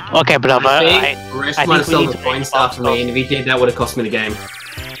 Okay, brother. Resh I might have think we sold need the to coin make star for box me, and if he did, that would have cost me the game.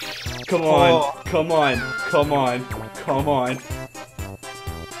 Come on, Oh. come on, come on, come on.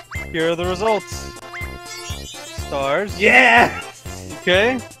 Here are the results. Stars. Yeah!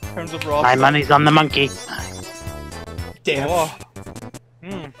 Okay. In terms of raw. My money's on the monkey. Damn. Oh.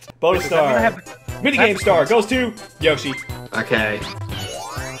 Hmm. Bonus Does that mean I star. have- Minigame star goes to Yoshi. Okay.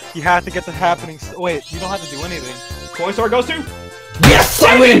 You have to get the happening. Wait, you don't have to do anything. Coin star goes to Yes,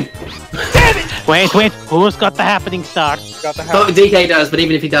 I win! Damn it! Wait, who's got the happening star? Got the Oh, happening. DK does, but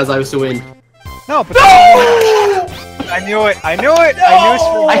even if he does, I will still win. No, but No! I knew it. I knew it. I knew it.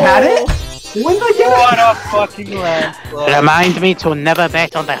 No! I had it? When did I get What a fucking landslide. Remind me to never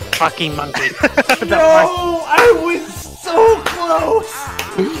bet on that fucking monkey. No, I was so close.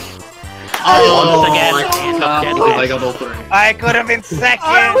 Once again, I it looked can't dead believe I red. got all three. I could have been second.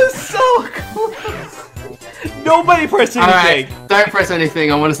 I was so close. Nobody pressed anything. Alright, don't press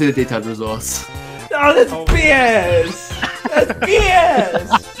anything. I want to see the detailed resource. Oh, that's BS. That's BS.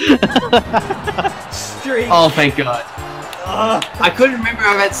 Streak. Oh, thank God. I couldn't remember if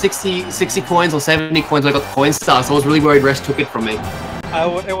I had 60 coins or 70 coins when I got the coin star, so I was really worried Resh took it from me.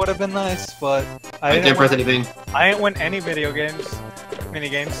 It would have been nice, but I didn't press anything. I didn't win any video games, mini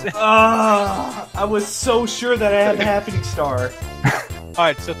games. I was so sure that I had the happening star.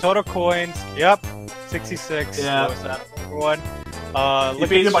 Alright, so total coins, yep, 66. Yeah. What was that? Number one. You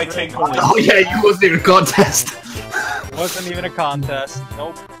beat it by 10 coins. Oh yeah, you wasn't even a contest. Wasn't even a contest.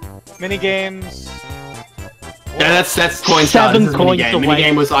 Nope. Mini games. Yeah, that's coin star. 7 This is coins minigame. away.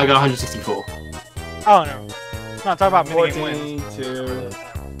 Minigame was I got 164. Oh no. No, talk about mini game 14, wins. 2. Okay.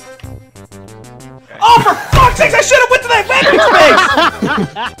 Oh, for fuck's sake! I should have went to that vending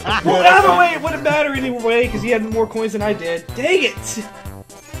space! Well, either way, it wouldn't matter anyway, because he had more coins than I did. Dang it!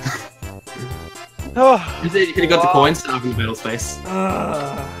 Oh, You said you could have got the coin star from the battle space.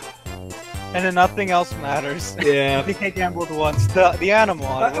 and then nothing else matters. Yeah. DK gambled once. The animal.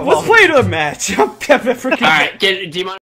 Let's play to a match. I'm freaking. Alright, do you mind?